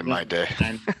Netflix back in my day.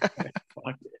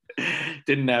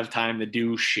 Didn't have time to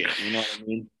do shit. You know what I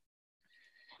mean?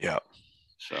 Yeah.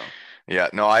 So. Yeah,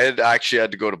 no, I had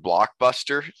to go to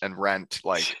Blockbuster and rent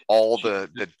all the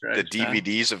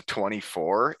DVDs of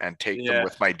 24 and take them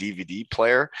with my DVD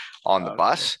player on the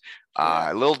bus.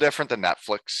 Yeah. A little different than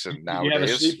Netflix and Did you have a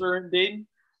nowadays. sleeper in Dayton?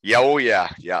 Yeah, oh yeah.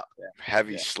 Yeah.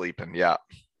 Heavy Yeah. sleeping, yeah.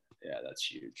 Yeah, that's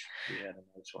huge. We had a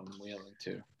nice one in Wheeling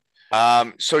too.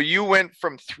 So you went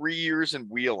from 3 years in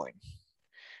Wheeling.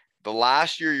 The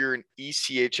last year you're an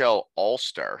ECHL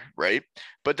All-Star, right?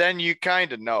 But then you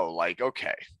kind of know, like,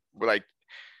 okay, like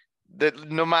that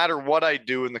no matter what I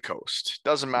do in the coast,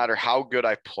 doesn't matter how good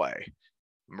I play,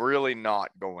 I'm really not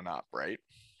going up, right?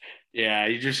 Yeah,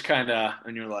 you just kind of,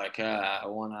 and you're like, I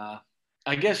want to.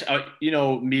 I guess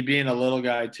me being a little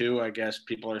guy too. I guess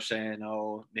people are saying,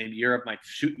 oh, maybe Europe might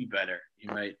suit you better.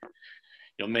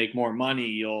 You'll make more money.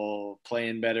 You'll play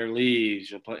in better leagues.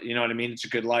 You'll play, you know what I mean? It's a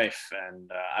good life. And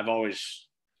I've always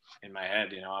in my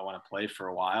head, I want to play for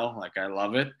a while. Like I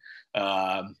love it.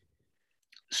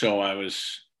 So I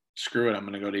was screw it. I'm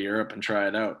going to go to Europe and try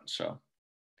it out. So.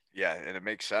 Yeah, and it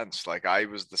makes sense. Like I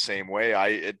was the same way.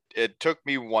 It took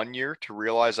me 1 year to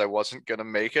realize I wasn't gonna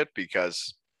make it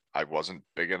because I wasn't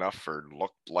big enough or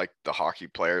looked like the hockey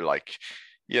player. Like,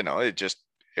 it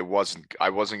wasn't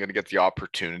I wasn't gonna get the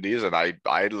opportunities, and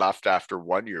I left after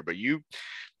 1 year. But you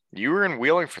were in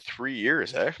Wheeling for 3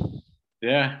 years, eh?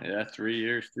 Yeah, 3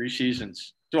 years, 3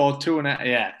 seasons. Well, 2.5,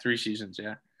 yeah, 3 seasons,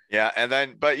 yeah. Yeah, and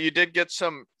then but you did get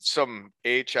some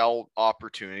AHL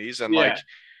opportunities, and Yeah. like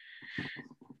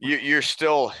you're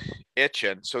still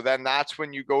itching. So then that's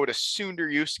when you go to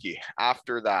Sunderjyski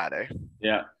after that, eh?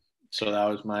 Yeah. So that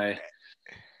was my.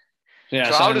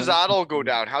 Yeah. So how does that all go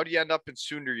down? How do you end up in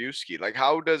Sunderjyski? Like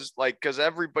how does because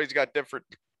everybody's got different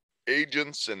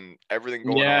agents and everything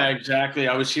going on. Yeah, exactly.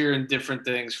 I was hearing different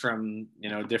things from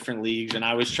different leagues, and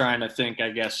I was trying to think,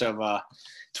 I guess, of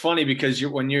it's funny because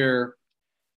when your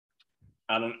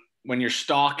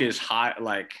stock is high,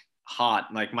 like hot,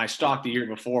 like my stock the year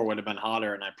before would have been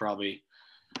hotter, and I probably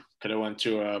could have went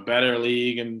to a better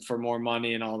league and for more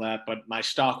money and all that. But my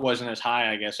stock wasn't as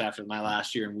high, I guess, after my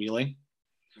last year in Wheeling.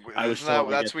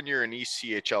 That's when you're an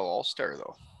ECHL All-Star,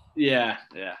 though. Yeah,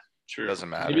 true. Doesn't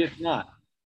matter. Maybe it's not.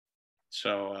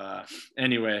 So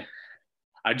anyway,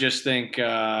 I just think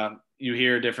you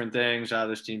hear different things.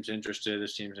 This team's interested,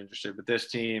 but this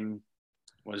team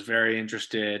was very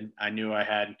interested. I knew I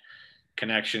had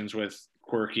connections with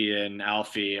Quirky and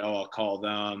Alfie. I'll call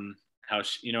them.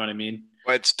 You know what I mean?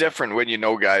 Well, it's different when you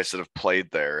know guys that have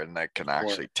played there and that can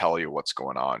actually tell you what's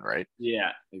going on, right?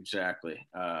 Yeah, exactly.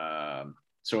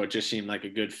 So it just seemed like a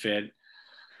good fit.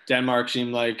 Denmark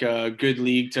seemed like a good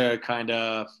league to kind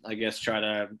of, I guess, try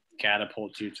to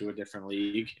catapult you to a different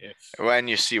league. When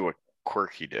you see what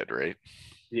Quirky did, right?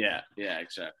 Yeah,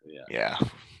 exactly. Yeah.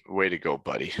 Way to go,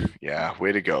 buddy. Yeah,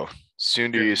 way to go.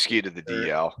 Sunderjyski to the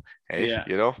DL. Hey, yeah,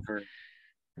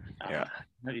 yeah.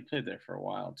 He played there for a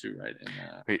while too, right?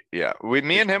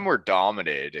 Me and him were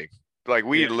dominating. Like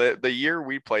the year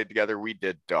we played together, we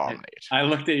did dominate. I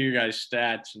looked at you guys'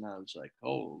 stats and I was like,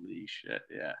 holy shit,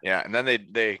 yeah. Yeah, and then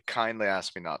they kindly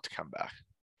asked me not to come back.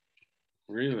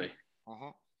 Really?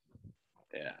 Uh-huh.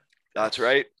 Yeah. That's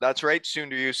right,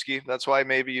 Sunderjyski. That's why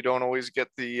maybe you don't always get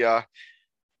the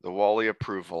Wally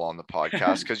approval on the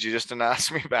podcast because you just didn't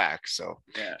ask me back. So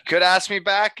you could ask me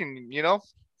back, and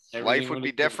life would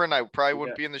be different. I probably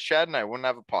wouldn't be in the shed, and I wouldn't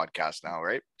have a podcast now,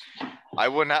 right? I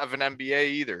wouldn't have an MBA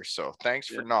either. So thanks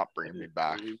for not bringing me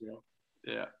back.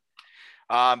 Yeah.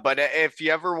 But if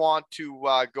you ever want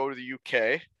to go to the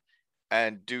UK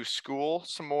and do school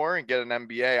some more and get an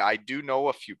MBA, I do know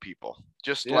a few people.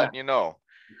 Just letting you know.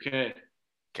 Okay.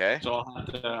 So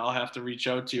I'll have to reach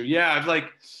out to you. Yeah,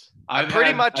 I'm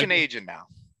pretty much an agent now.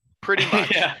 Pretty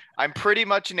much. Yeah. I'm pretty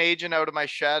much an agent out of my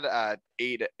shed at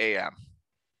 8 a.m.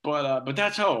 But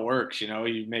that's how it works,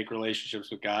 you make relationships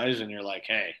with guys and you're like,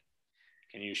 hey,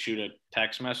 can you shoot a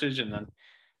text message? And then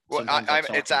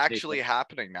it's actually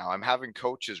happening now. I'm having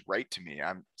coaches write to me.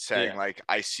 I'm saying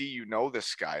I see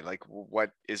this guy. Like,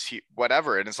 what is he?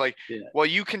 Whatever. And it's like, well,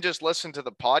 you can just listen to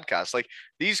the podcast. Like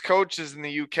these coaches in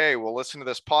the UK will listen to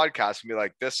this podcast and be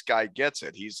like, this guy gets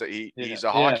it. He's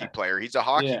a hockey player. He's a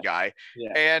hockey guy.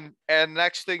 Yeah. And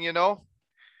next thing you know,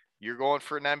 you're going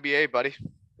for an MBA, buddy.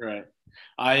 Right.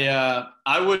 I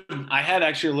had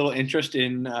actually a little interest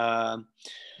in the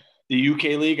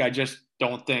UK league. I just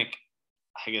don't think.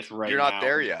 I guess right now. You're not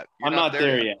there yet. I'm not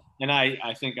there yet. And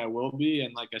I think I will be.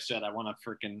 And like I said, I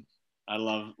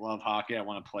love hockey. I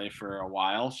want to play for a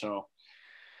while. So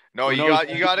no, you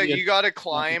gotta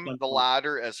climb the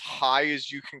ladder as high as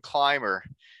you can climb her.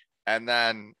 And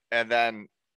then when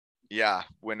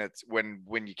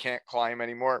you can't climb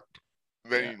anymore,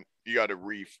 then you gotta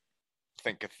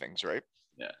rethink of things, right?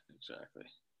 Yeah, exactly.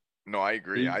 No, I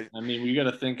agree. I mean, we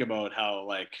gotta think about how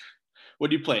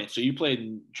what do you play? So you played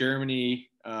in Germany,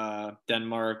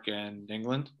 Denmark, and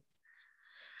England?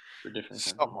 for different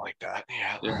Something countries. like that.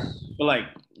 Yeah. But like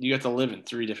you get to live in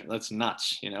 3 different. That's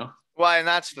nuts, you know. Well, and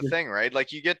that's the thing, right?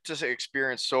 Like you get to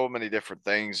experience so many different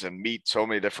things and meet so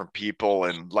many different people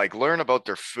and like learn about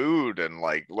their food and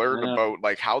like learn about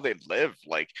like how they live.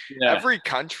 Like every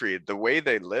country, the way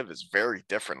they live is very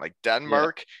different. Like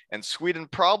Denmark and Sweden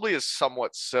probably is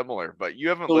somewhat similar, but you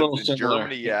haven't lived in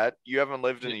Germany yet. You haven't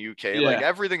lived in the UK. Like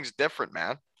everything's different,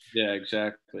 man. Yeah,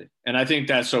 exactly. And I think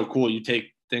that's so cool. You take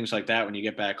things like that when you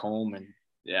get back home and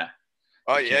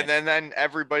Oh, yeah, and then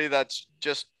everybody that's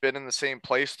just been in the same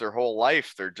place their whole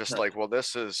life, they're just like, well,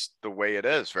 this is the way it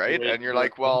is, right? And you're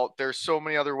like, well, there's so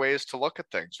many other ways to look at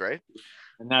things, right?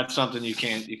 And that's something you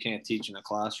can't teach in a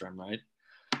classroom, right?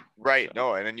 Right. So.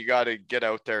 No, and then you got to get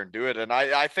out there and do it. And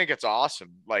I think it's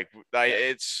awesome. Like,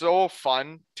 it's so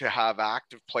fun to have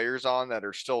active players on that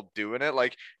are still doing it.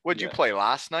 Like, what'd you play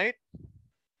last night?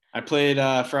 I played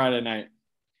Friday night.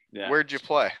 Yeah. Where'd you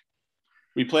play?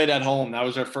 We played at home. That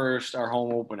was our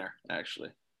home opener,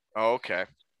 actually. Oh, okay.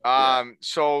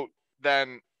 So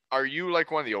then are you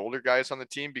like one of the older guys on the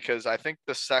team? Because I think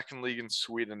the second league in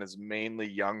Sweden is mainly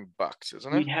young bucks,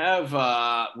 isn't it?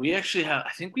 We actually have,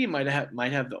 I think we might have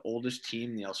the oldest team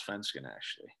in the Allsvenskan,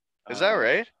 actually. Is that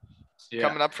right? Yeah.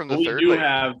 Coming up from the third league. league.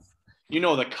 Have,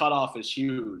 the cutoff is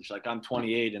huge. Like I'm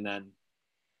 28 and then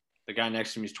the guy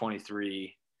next to me is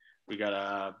 23. We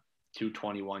got 2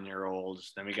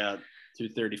 21-year-olds. Then we got 2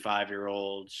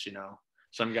 35-year-olds,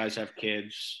 some guys have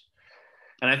kids.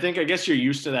 And I guess you're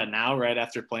used to that now, right?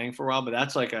 After playing for a while, but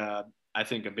that's like I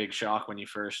think a big shock when you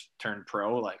first turn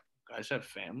pro, like guys have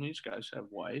families, guys have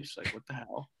wives. Like what the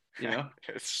hell,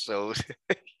 It's so,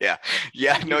 yeah.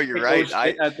 No, you're right.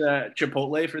 At the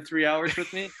Chipotle for 3 hours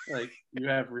with me. Like you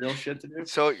have real shit to do.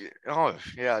 So, no,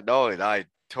 I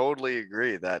totally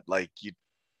agree that like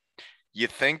you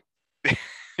think,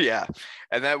 yeah.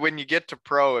 And then when you get to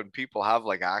pro and people have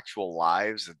like actual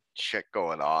lives and shit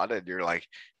going on and you're like,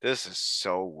 this is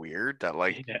so weird that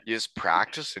like you just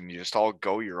practice and you just all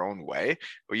go your own way.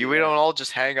 But we don't all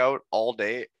just hang out all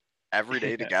day, every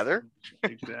day together.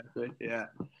 Exactly. Yeah.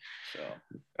 So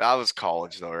that was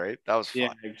college though, right? That was fun.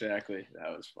 Yeah, exactly.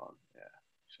 That was fun. Yeah,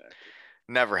 exactly.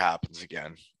 Never happens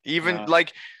again. Even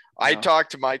I talk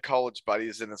to my college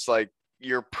buddies and it's like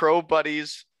your pro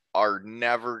buddies are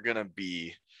never gonna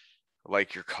be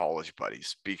like your college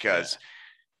buddies because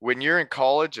when you're in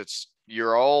college,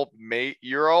 you're all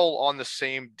on the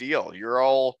same deal. You're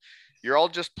all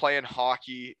just playing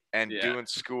hockey and doing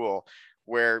school.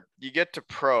 Where you get to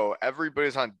pro,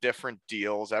 everybody's on different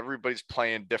deals. Everybody's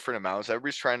playing different amounts.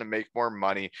 Everybody's trying to make more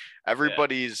money.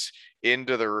 Everybody's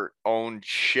into their own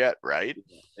shit, right?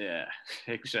 Yeah,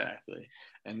 exactly.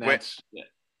 And that's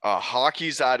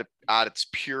hockey's at its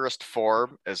purest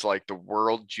form as like the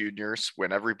World Juniors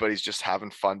when everybody's just having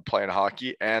fun playing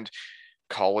hockey, and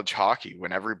college hockey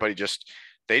when everybody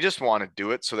they just want to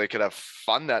do it so they could have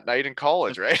fun that night in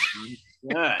college, right?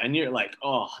 Yeah, and you're like,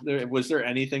 was there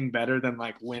anything better than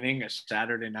like winning a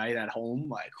Saturday night at home,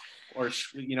 like, or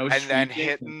and then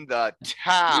hitting the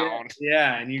town?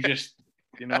 Yeah, and you just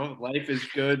life is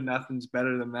good. Nothing's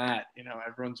better than that.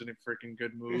 Everyone's in a freaking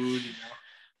good mood.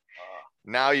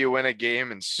 Now you win a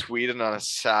game in Sweden on a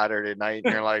Saturday night,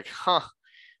 and you're like,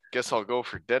 guess I'll go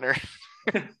for dinner.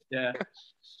 Yeah.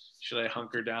 Should I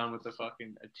hunker down with a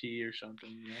tea or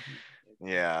something?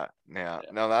 Yeah.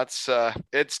 No, that's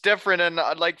it's different. And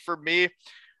like for me,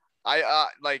 I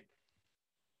like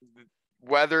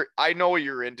whether I know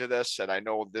you're into this and I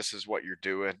know this is what you're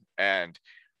doing, and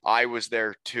I was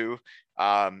there too.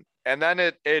 And then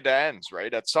it ends,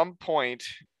 right? At some point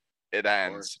it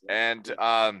ends. And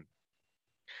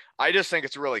I just think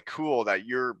it's really cool that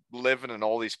you're living in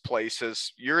all these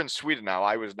places. You're in Sweden now.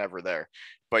 I was never there,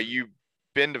 but you've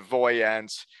been to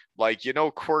Voyens, like,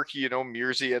 Quirky,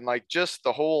 Mersey, and like just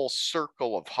the whole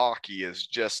circle of hockey is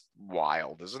just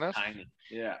wild, isn't it?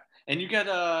 Yeah. And you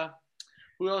got,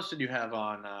 who else did you have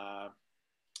on?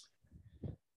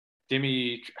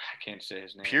 Dimi, I can't say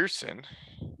his name. Pearson.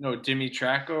 No, Dimi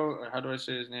Traco, or how do I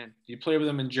say his name? You play with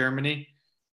him in Germany,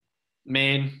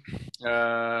 Maine.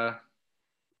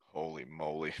 Holy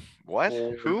moly! What?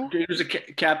 Who? He was a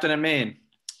captain of Maine.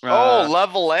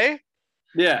 Level A.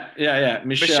 Yeah.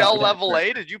 Michel Level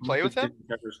A. Did you play with him?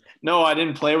 No, I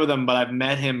didn't play with him, but I've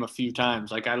met him a few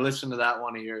times. Like I listened to that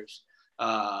one of yours.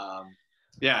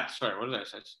 Yeah. Sorry, what did I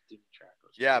say?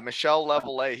 Yeah, Michel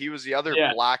Level A. He was the other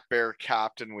Black Bear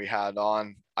captain we had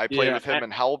on. I played with him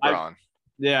in Hellbron.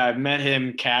 Yeah, I've met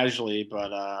him casually,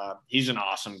 but he's an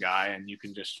awesome guy, and you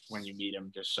can just when you meet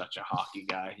him, just such a hockey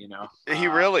guy, you know. He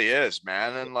really is,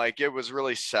 man. And like it was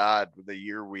really sad the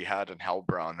year we had in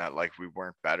Hellbrown that like we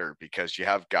weren't better because you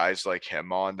have guys like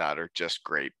him on that are just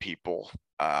great people.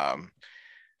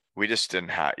 We just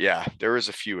didn't have there was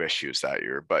a few issues that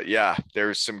year, but yeah,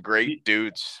 there's some great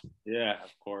dudes. Yeah, of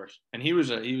course. And he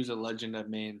was a legend of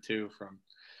Maine too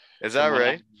Is that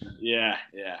right? Yeah.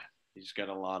 He's got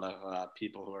a lot of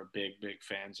people who are big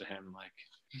fans of him. Like,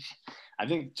 I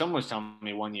think someone was telling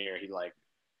me one year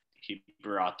he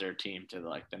brought their team to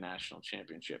like the national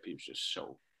championship. He was just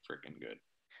so freaking good.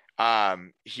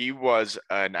 He was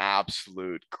an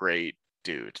absolute great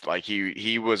dude. Like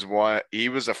he was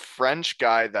a French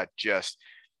guy that just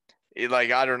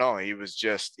like I don't know, he was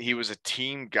a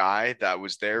team guy that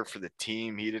was there for the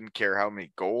team. He didn't care how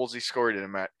many goals he scored in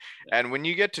him. And when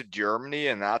you get to Germany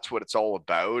and that's what it's all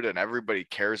about and everybody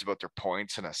cares about their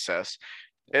points and assists,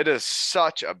 it is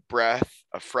such a breath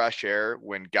of fresh air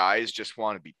when guys just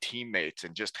want to be teammates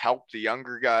and just help the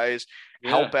younger guys,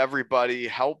 help everybody,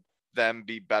 help them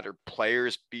be better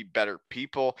players, be better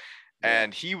people.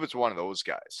 And he was one of those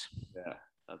guys. Yeah,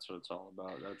 that's what it's all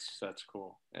about. That's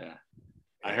cool. Yeah.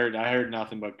 I heard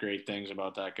nothing but great things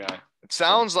about that guy. It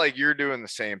sounds like you're doing the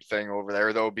same thing over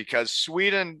there though, because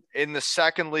Sweden, in the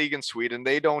second league in Sweden,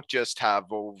 they don't just have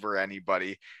over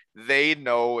anybody. They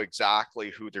know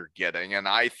exactly who they're getting. And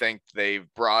I think they've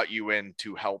brought you in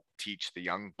to help teach the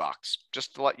young bucks,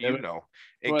 just to let you know,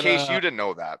 in case you didn't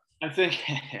know that. I think,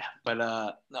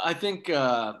 I think,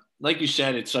 like you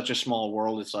said, it's such a small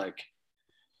world. It's like,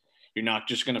 you're not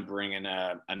just going to bring in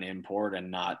an import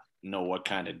and not know what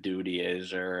kind of dude he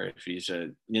is, or if he's a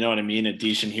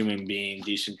decent human being,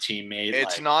 decent teammate.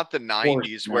 It's like, not the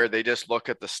 90s where they just look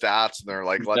at the stats and they're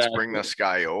like, let's bring this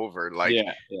guy over. Like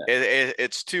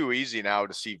it's too easy now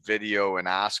to see video and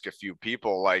ask a few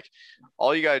people. Like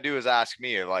all you got to do is ask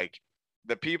me. Like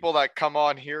the people that come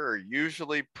on here are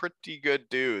usually pretty good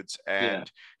dudes,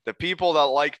 and the people that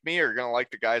like me are going to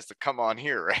like the guys that come on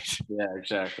here, right? Yeah,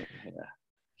 exactly. Yeah.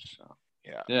 So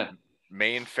yeah.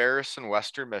 Maine, Ferris, and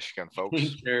Western Michigan, folks.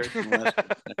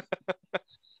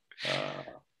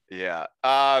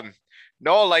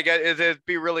 No, like it'd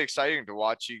be really exciting to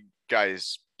watch you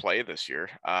guys play this year.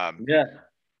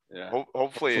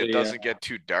 Hopefully it doesn't get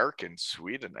too dark in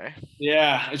Sweden, eh?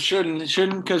 Yeah, it shouldn't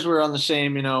because we're on the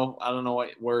same. I don't know what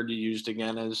word you used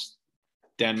again as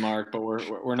Denmark, but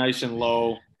we're nice and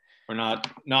low. We're not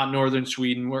northern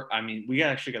Sweden. We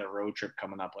actually got a road trip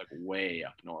coming up like way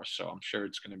up north, so I'm sure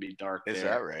it's going to be dark. Is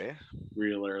that right?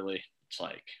 Real early. It's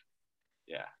like,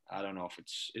 I don't know if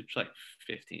it's like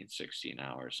 15, 16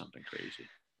 hours, something crazy.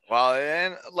 Well,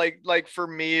 and like for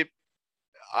me,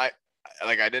 I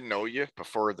didn't know you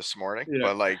before this morning,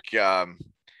 but I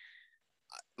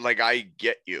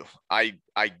get you. I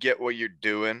get what you're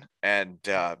doing, and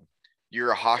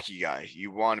you're a hockey guy.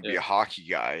 You want to be a hockey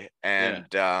guy, and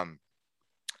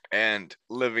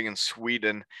living in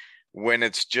Sweden when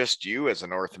it's just you as a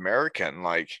North American,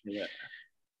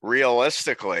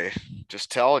 realistically,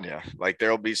 just telling you, like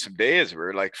there'll be some days where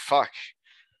you're like, fuck,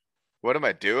 what am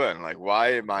I doing? Like,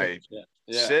 why am I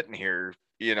sitting here?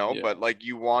 But like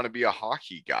you want to be a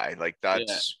hockey guy. Like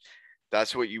that's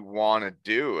what you want to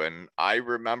do. And I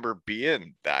remember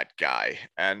being that guy.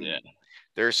 And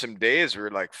there's some days where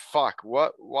like, fuck,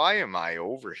 why am I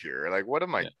over here? Like, what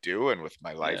am I doing with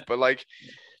my life? But like,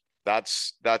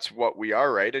 that's what we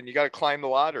are, right? And you got to climb the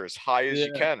ladder as high as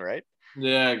you can, right?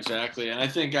 Yeah, exactly. And I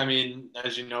think,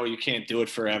 as you know, you can't do it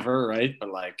forever, right? But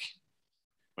like,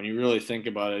 when you really think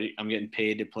about it, I'm getting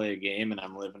paid to play a game and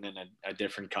I'm living in a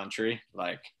different country.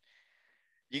 Like,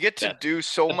 you get to do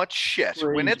so much shit. Crazy.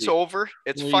 When it's over,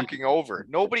 it's fucking over.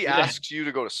 Nobody asks you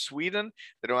to go to Sweden.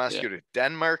 They don't ask you to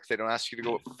Denmark. They don't ask you to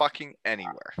go fucking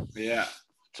anywhere. Yeah.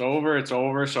 It's over. It's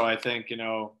over. So I think,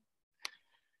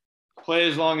 play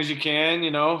as long as you can,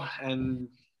 and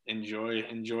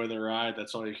enjoy the ride.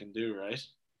 That's all you can do, right?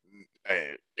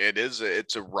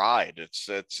 It's a ride.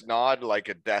 It's not like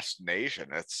a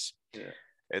destination. It's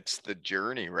the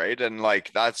journey, right? And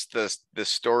like that's the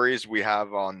stories we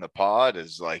have on the pod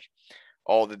is like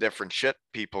all the different shit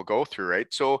people go through, right?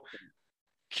 So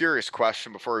curious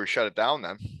question before we shut it down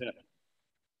then.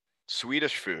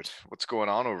 Swedish food. What's going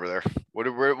on over there? What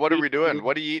are we doing?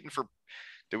 What are you eating for?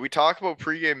 Did we talk about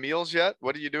pregame meals yet?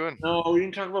 What are you doing? No, we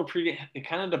didn't talk about pregame. It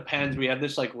kind of depends. We have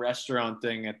this like restaurant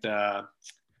thing at the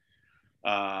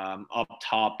up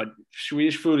top, but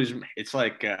Swedish food it's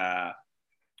like a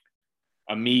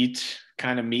meat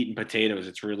and potatoes.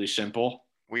 It's really simple.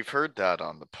 We've heard that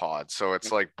on the pod. So it's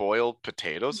like boiled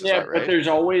potatoes, is Yeah, that but right? there's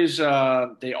always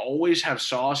they always have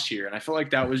sauce here, and I feel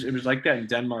like it was like that in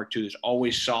Denmark too. There's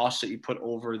always sauce that you put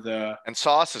over the. And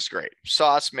sauce is great.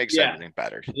 Sauce makes Yeah, everything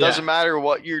better. It yeah, doesn't matter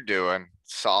what you're doing.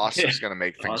 Sauce yeah. is going to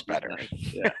make things Sauce is better.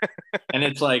 nice. Yeah, and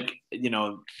it's like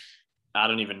I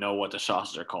don't even know what the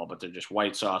sauces are called, but they're just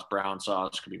white sauce, brown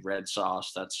sauce, could be red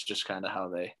sauce. That's just kind of how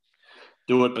they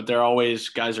do it. But they're always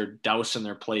guys are dousing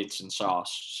their plates in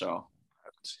sauce. So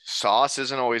Sauce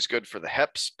isn't always good for the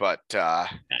hips, but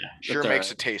sure makes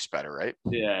right. it taste better, right?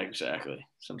 Yeah, exactly.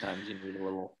 Sometimes you need a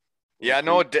little. Yeah,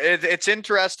 no, it's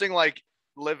interesting, like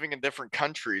living in different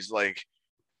countries, like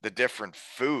the different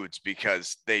foods,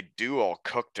 because they do all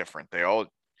cook different.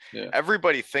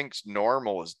 Everybody thinks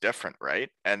normal is different, right?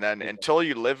 And then until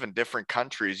you live in different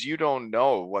countries, you don't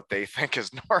know what they think is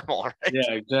normal, right?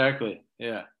 Yeah, exactly.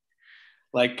 Yeah.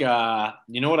 Like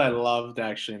you know what I loved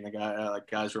actually, and the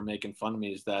guys were making fun of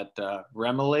me is that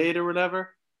remoulade or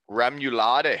whatever.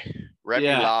 Remoulade. Yeah,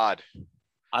 Remoulade.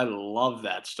 I love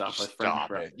that stuff with French Stop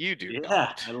fries. it. You do Yeah,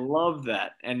 not. I love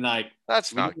that. And like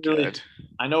That's we not don't really, good.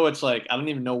 I know it's like I don't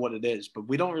even know what it is, but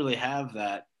we don't really have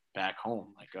that back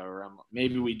home. Like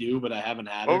maybe we do, but I haven't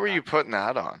had it. What were you putting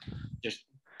that on? Just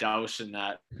dousing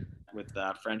that with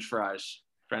French fries.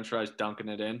 French fries, dunking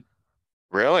it in.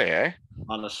 Really, eh?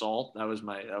 On the salt. That was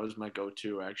my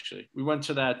go-to actually. We went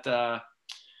to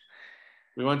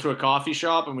a coffee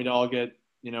shop and we'd all get,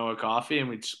 a coffee and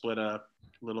we'd split a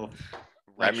little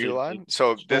Remoulade.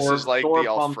 So this is like the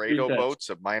Alfredo boats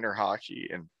of minor hockey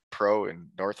and pro in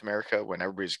North America when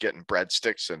everybody's getting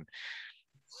breadsticks and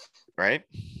right?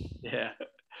 Yeah.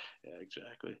 Yeah,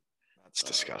 exactly. That's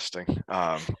disgusting.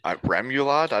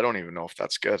 Remoulade, I don't even know if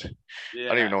that's good. Yeah, I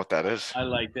don't even know what that is. I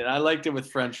liked it. I liked it with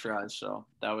French fries, so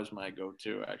that was my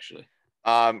go-to actually.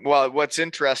 Well, what's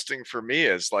interesting for me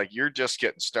is like you're just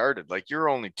getting started. Like you're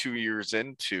only 2 years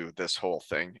into this whole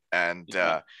thing, and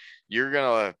you're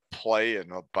gonna play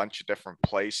in a bunch of different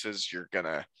places. You're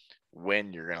gonna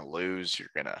win. You're gonna lose.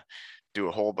 You're gonna do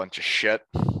a whole bunch of shit.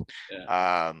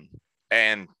 Yeah.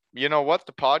 And you know what?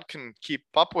 The pod can keep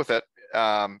up with it.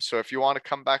 So if you want to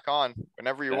come back on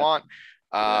whenever you want,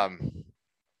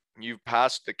 you've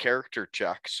passed the character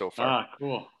check so far.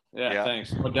 Cool. Yeah,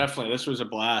 thanks. Well, definitely. This was a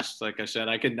blast. Like I said,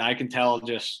 I can tell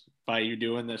just by you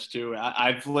doing this too.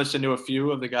 I've listened to a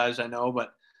few of the guys I know,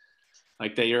 but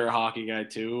like that you're a hockey guy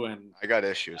too. And I got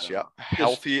issues. Yeah.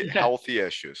 Healthy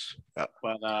issues. Yeah.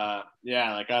 But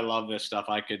like I love this stuff.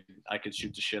 I could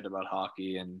shoot the shit about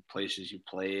hockey and places you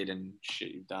played and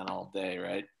shit you've done all day,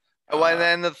 right? Well, and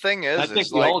then the thing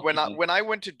is like when I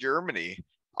went to Germany,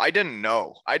 I didn't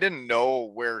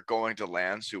know where going to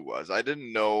Landshut was. I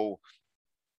didn't know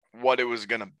what it was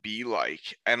gonna be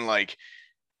like. And like,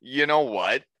 you know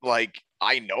what? Like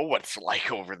I know what it's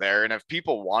like over there. And if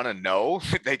people want to know,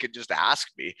 they could just ask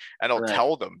me and I'll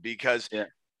tell them because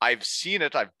I've seen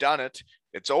it, I've done it.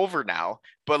 It's over now.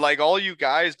 But like all you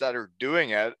guys that are doing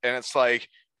it, and it's like,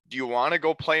 do you want to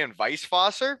go play in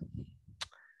Weisswasser?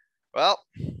 Well,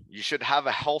 you should have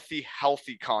a healthy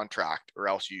contract or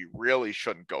else you really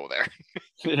shouldn't go there.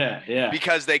 Yeah.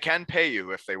 Because they can pay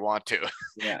you if they want to.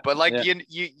 Yeah. But like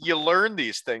you learn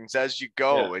these things as you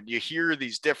go and you hear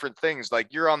these different things.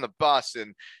 Like you're on the bus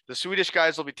and the Swedish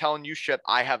guys will be telling you shit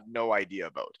I have no idea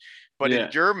about. But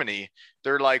in Germany,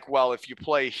 they're like, well, if you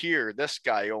play here, this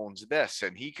guy owns this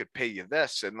and he could pay you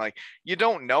this. And like you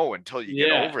don't know until you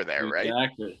get over there, right?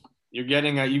 Exactly.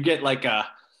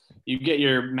 You get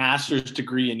your master's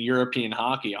degree in European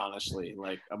hockey, honestly,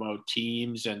 like about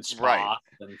teams and spots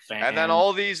and fans. And then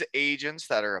all these agents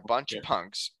that are a bunch of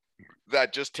punks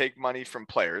that just take money from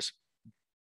players,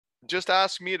 just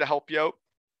ask me to help you out.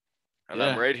 And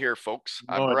I'm right here, folks.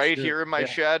 I'm right here in my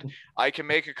shed. I can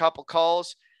make a couple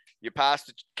calls. You pass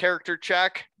the character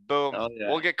check. Boom.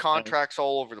 We'll get contracts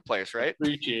all over the place, right?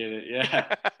 Appreciate it.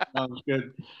 Yeah. Sounds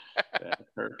good. Yeah,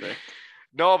 perfect.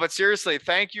 No, but seriously,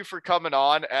 thank you for coming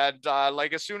on. And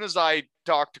like as soon as I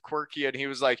talked to Quirky and he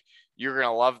was like, you're going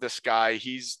to love this guy.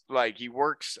 He's like, he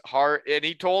works hard. And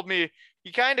he told me,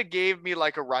 he kind of gave me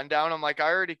like a rundown. I'm like, I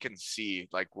already can see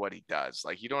like what he does.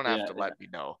 Like, you don't have to let me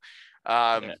know.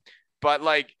 But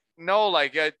like, no,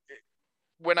 like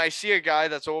when I see a guy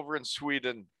that's over in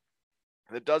Sweden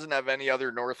that doesn't have any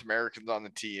other North Americans on the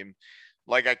team,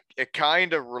 like it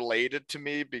kind of related to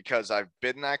me because I've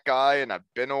been that guy and I've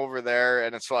been over there,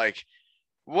 and it's like,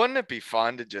 wouldn't it be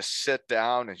fun to just sit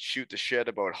down and shoot the shit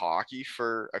about hockey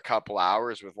for a couple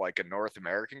hours with like a North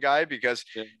American guy? Because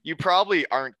you probably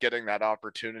aren't getting that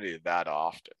opportunity that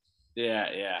often.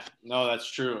 Yeah. No,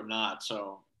 that's true. I'm not.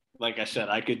 So like I said,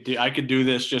 I could do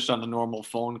this just on a normal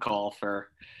phone call for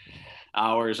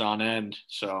hours on end.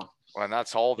 So, Well, and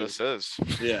that's all this is.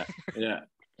 yeah.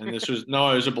 And it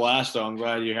was a blast though. I'm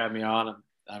glad you had me on.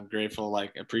 I'm grateful,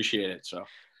 appreciate it. So.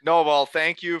 No, well,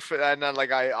 thank you for that. And then,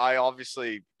 I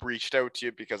obviously reached out to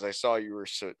you because I saw you were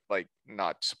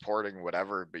not supporting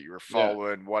whatever, but you were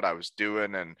following what I was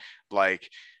doing. And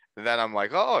then I'm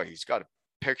like, oh, he's got a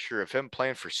picture of him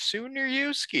playing for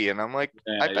Sunior-Yuski. And I'm like,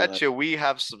 I bet you we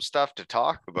have some stuff to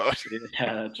talk about.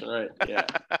 Yeah, that's right. Yeah.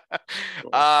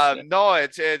 No,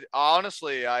 it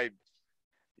honestly,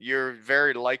 you're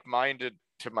very like-minded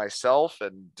to myself.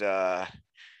 And,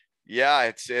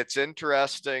 yeah, it's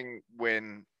interesting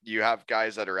when you have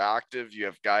guys that are active, you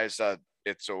have guys that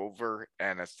it's over,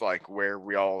 and it's like where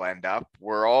we all end up.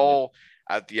 We're all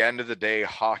at the end of the day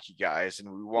hockey guys,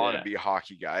 and we want to be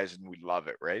hockey guys, and we love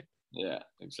it, right? Yeah,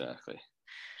 exactly.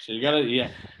 So you gotta,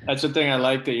 that's the thing I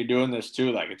like that you're doing this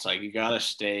too. It's like you gotta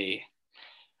stay.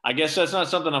 I guess that's not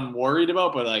something I'm worried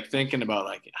about, but thinking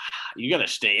about you gotta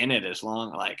stay in it as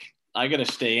long. I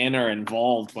gotta stay in or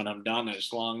involved when I'm done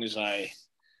as long as I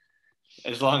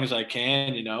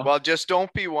can, Well, just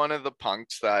don't be one of the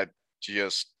punks that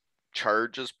just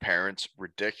charges parents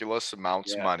ridiculous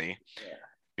amounts of money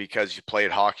because you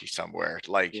played hockey somewhere.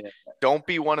 Don't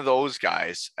be one of those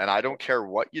guys. And I don't care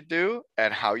what you do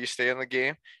and how you stay in the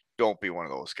game. Don't be one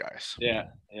of those guys. Yeah,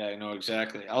 I know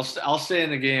exactly. I'll stay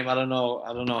in the game. I don't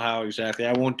know how exactly.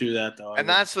 I won't do that though. And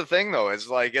that's the thing though, is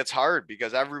it's hard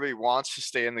because everybody wants to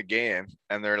stay in the game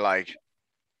and they're like,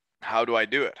 how do I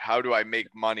do it? How do I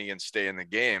make money and stay in the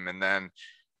game? And then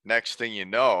next thing you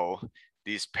know,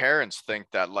 these parents think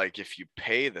that if you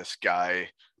pay this guy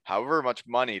however much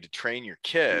money to train your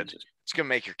kid, it's going to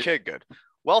make your kid good.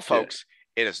 Well, folks,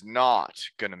 it is not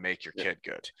going to make your kid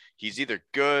good. He's either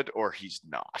good or he's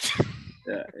not.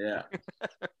 Yeah.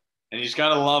 And he's got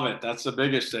to love it. That's the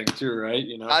biggest thing too, right?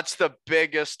 That's the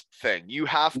biggest thing. You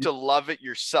have to love it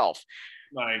yourself.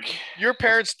 Your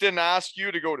parents didn't ask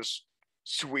you to go to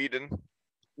Sweden.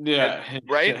 Yeah.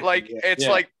 Right?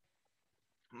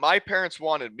 My parents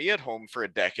wanted me at home for a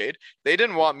decade. They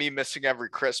didn't want me missing every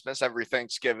Christmas, every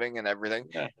Thanksgiving and everything.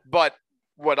 Yeah. But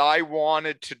what I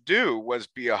wanted to do was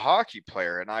be a hockey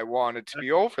player, and I wanted to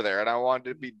be over there, and I wanted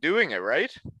to be doing it,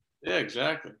 right? Yeah,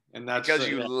 exactly. And that's because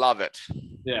you love it.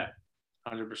 Yeah.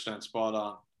 100% spot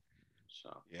on.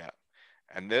 So, yeah.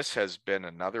 And this has been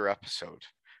another episode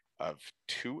of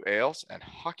Two Ales and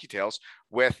Hockey Tales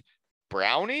with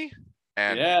Brownie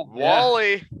and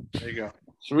Wally. There you go.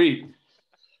 Sweet.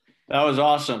 That was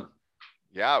awesome.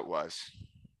 Yeah, it was.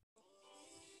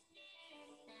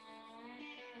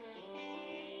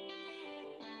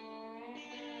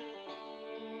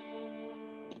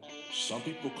 Some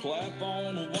people clap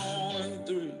on a 1 and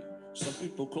 3. Some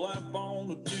people clap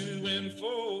on a 2 and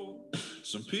 4.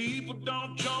 Some people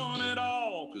don't join at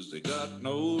all because they got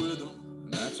no rhythm,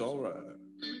 and that's all right.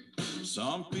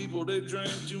 Some people, they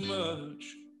drink too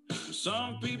much.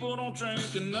 Some people don't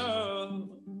drink enough.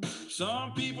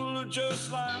 Some people are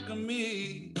just like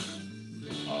me.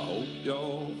 I hope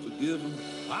y'all forgive them.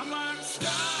 I'm like,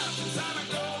 stop, it's time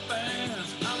to go.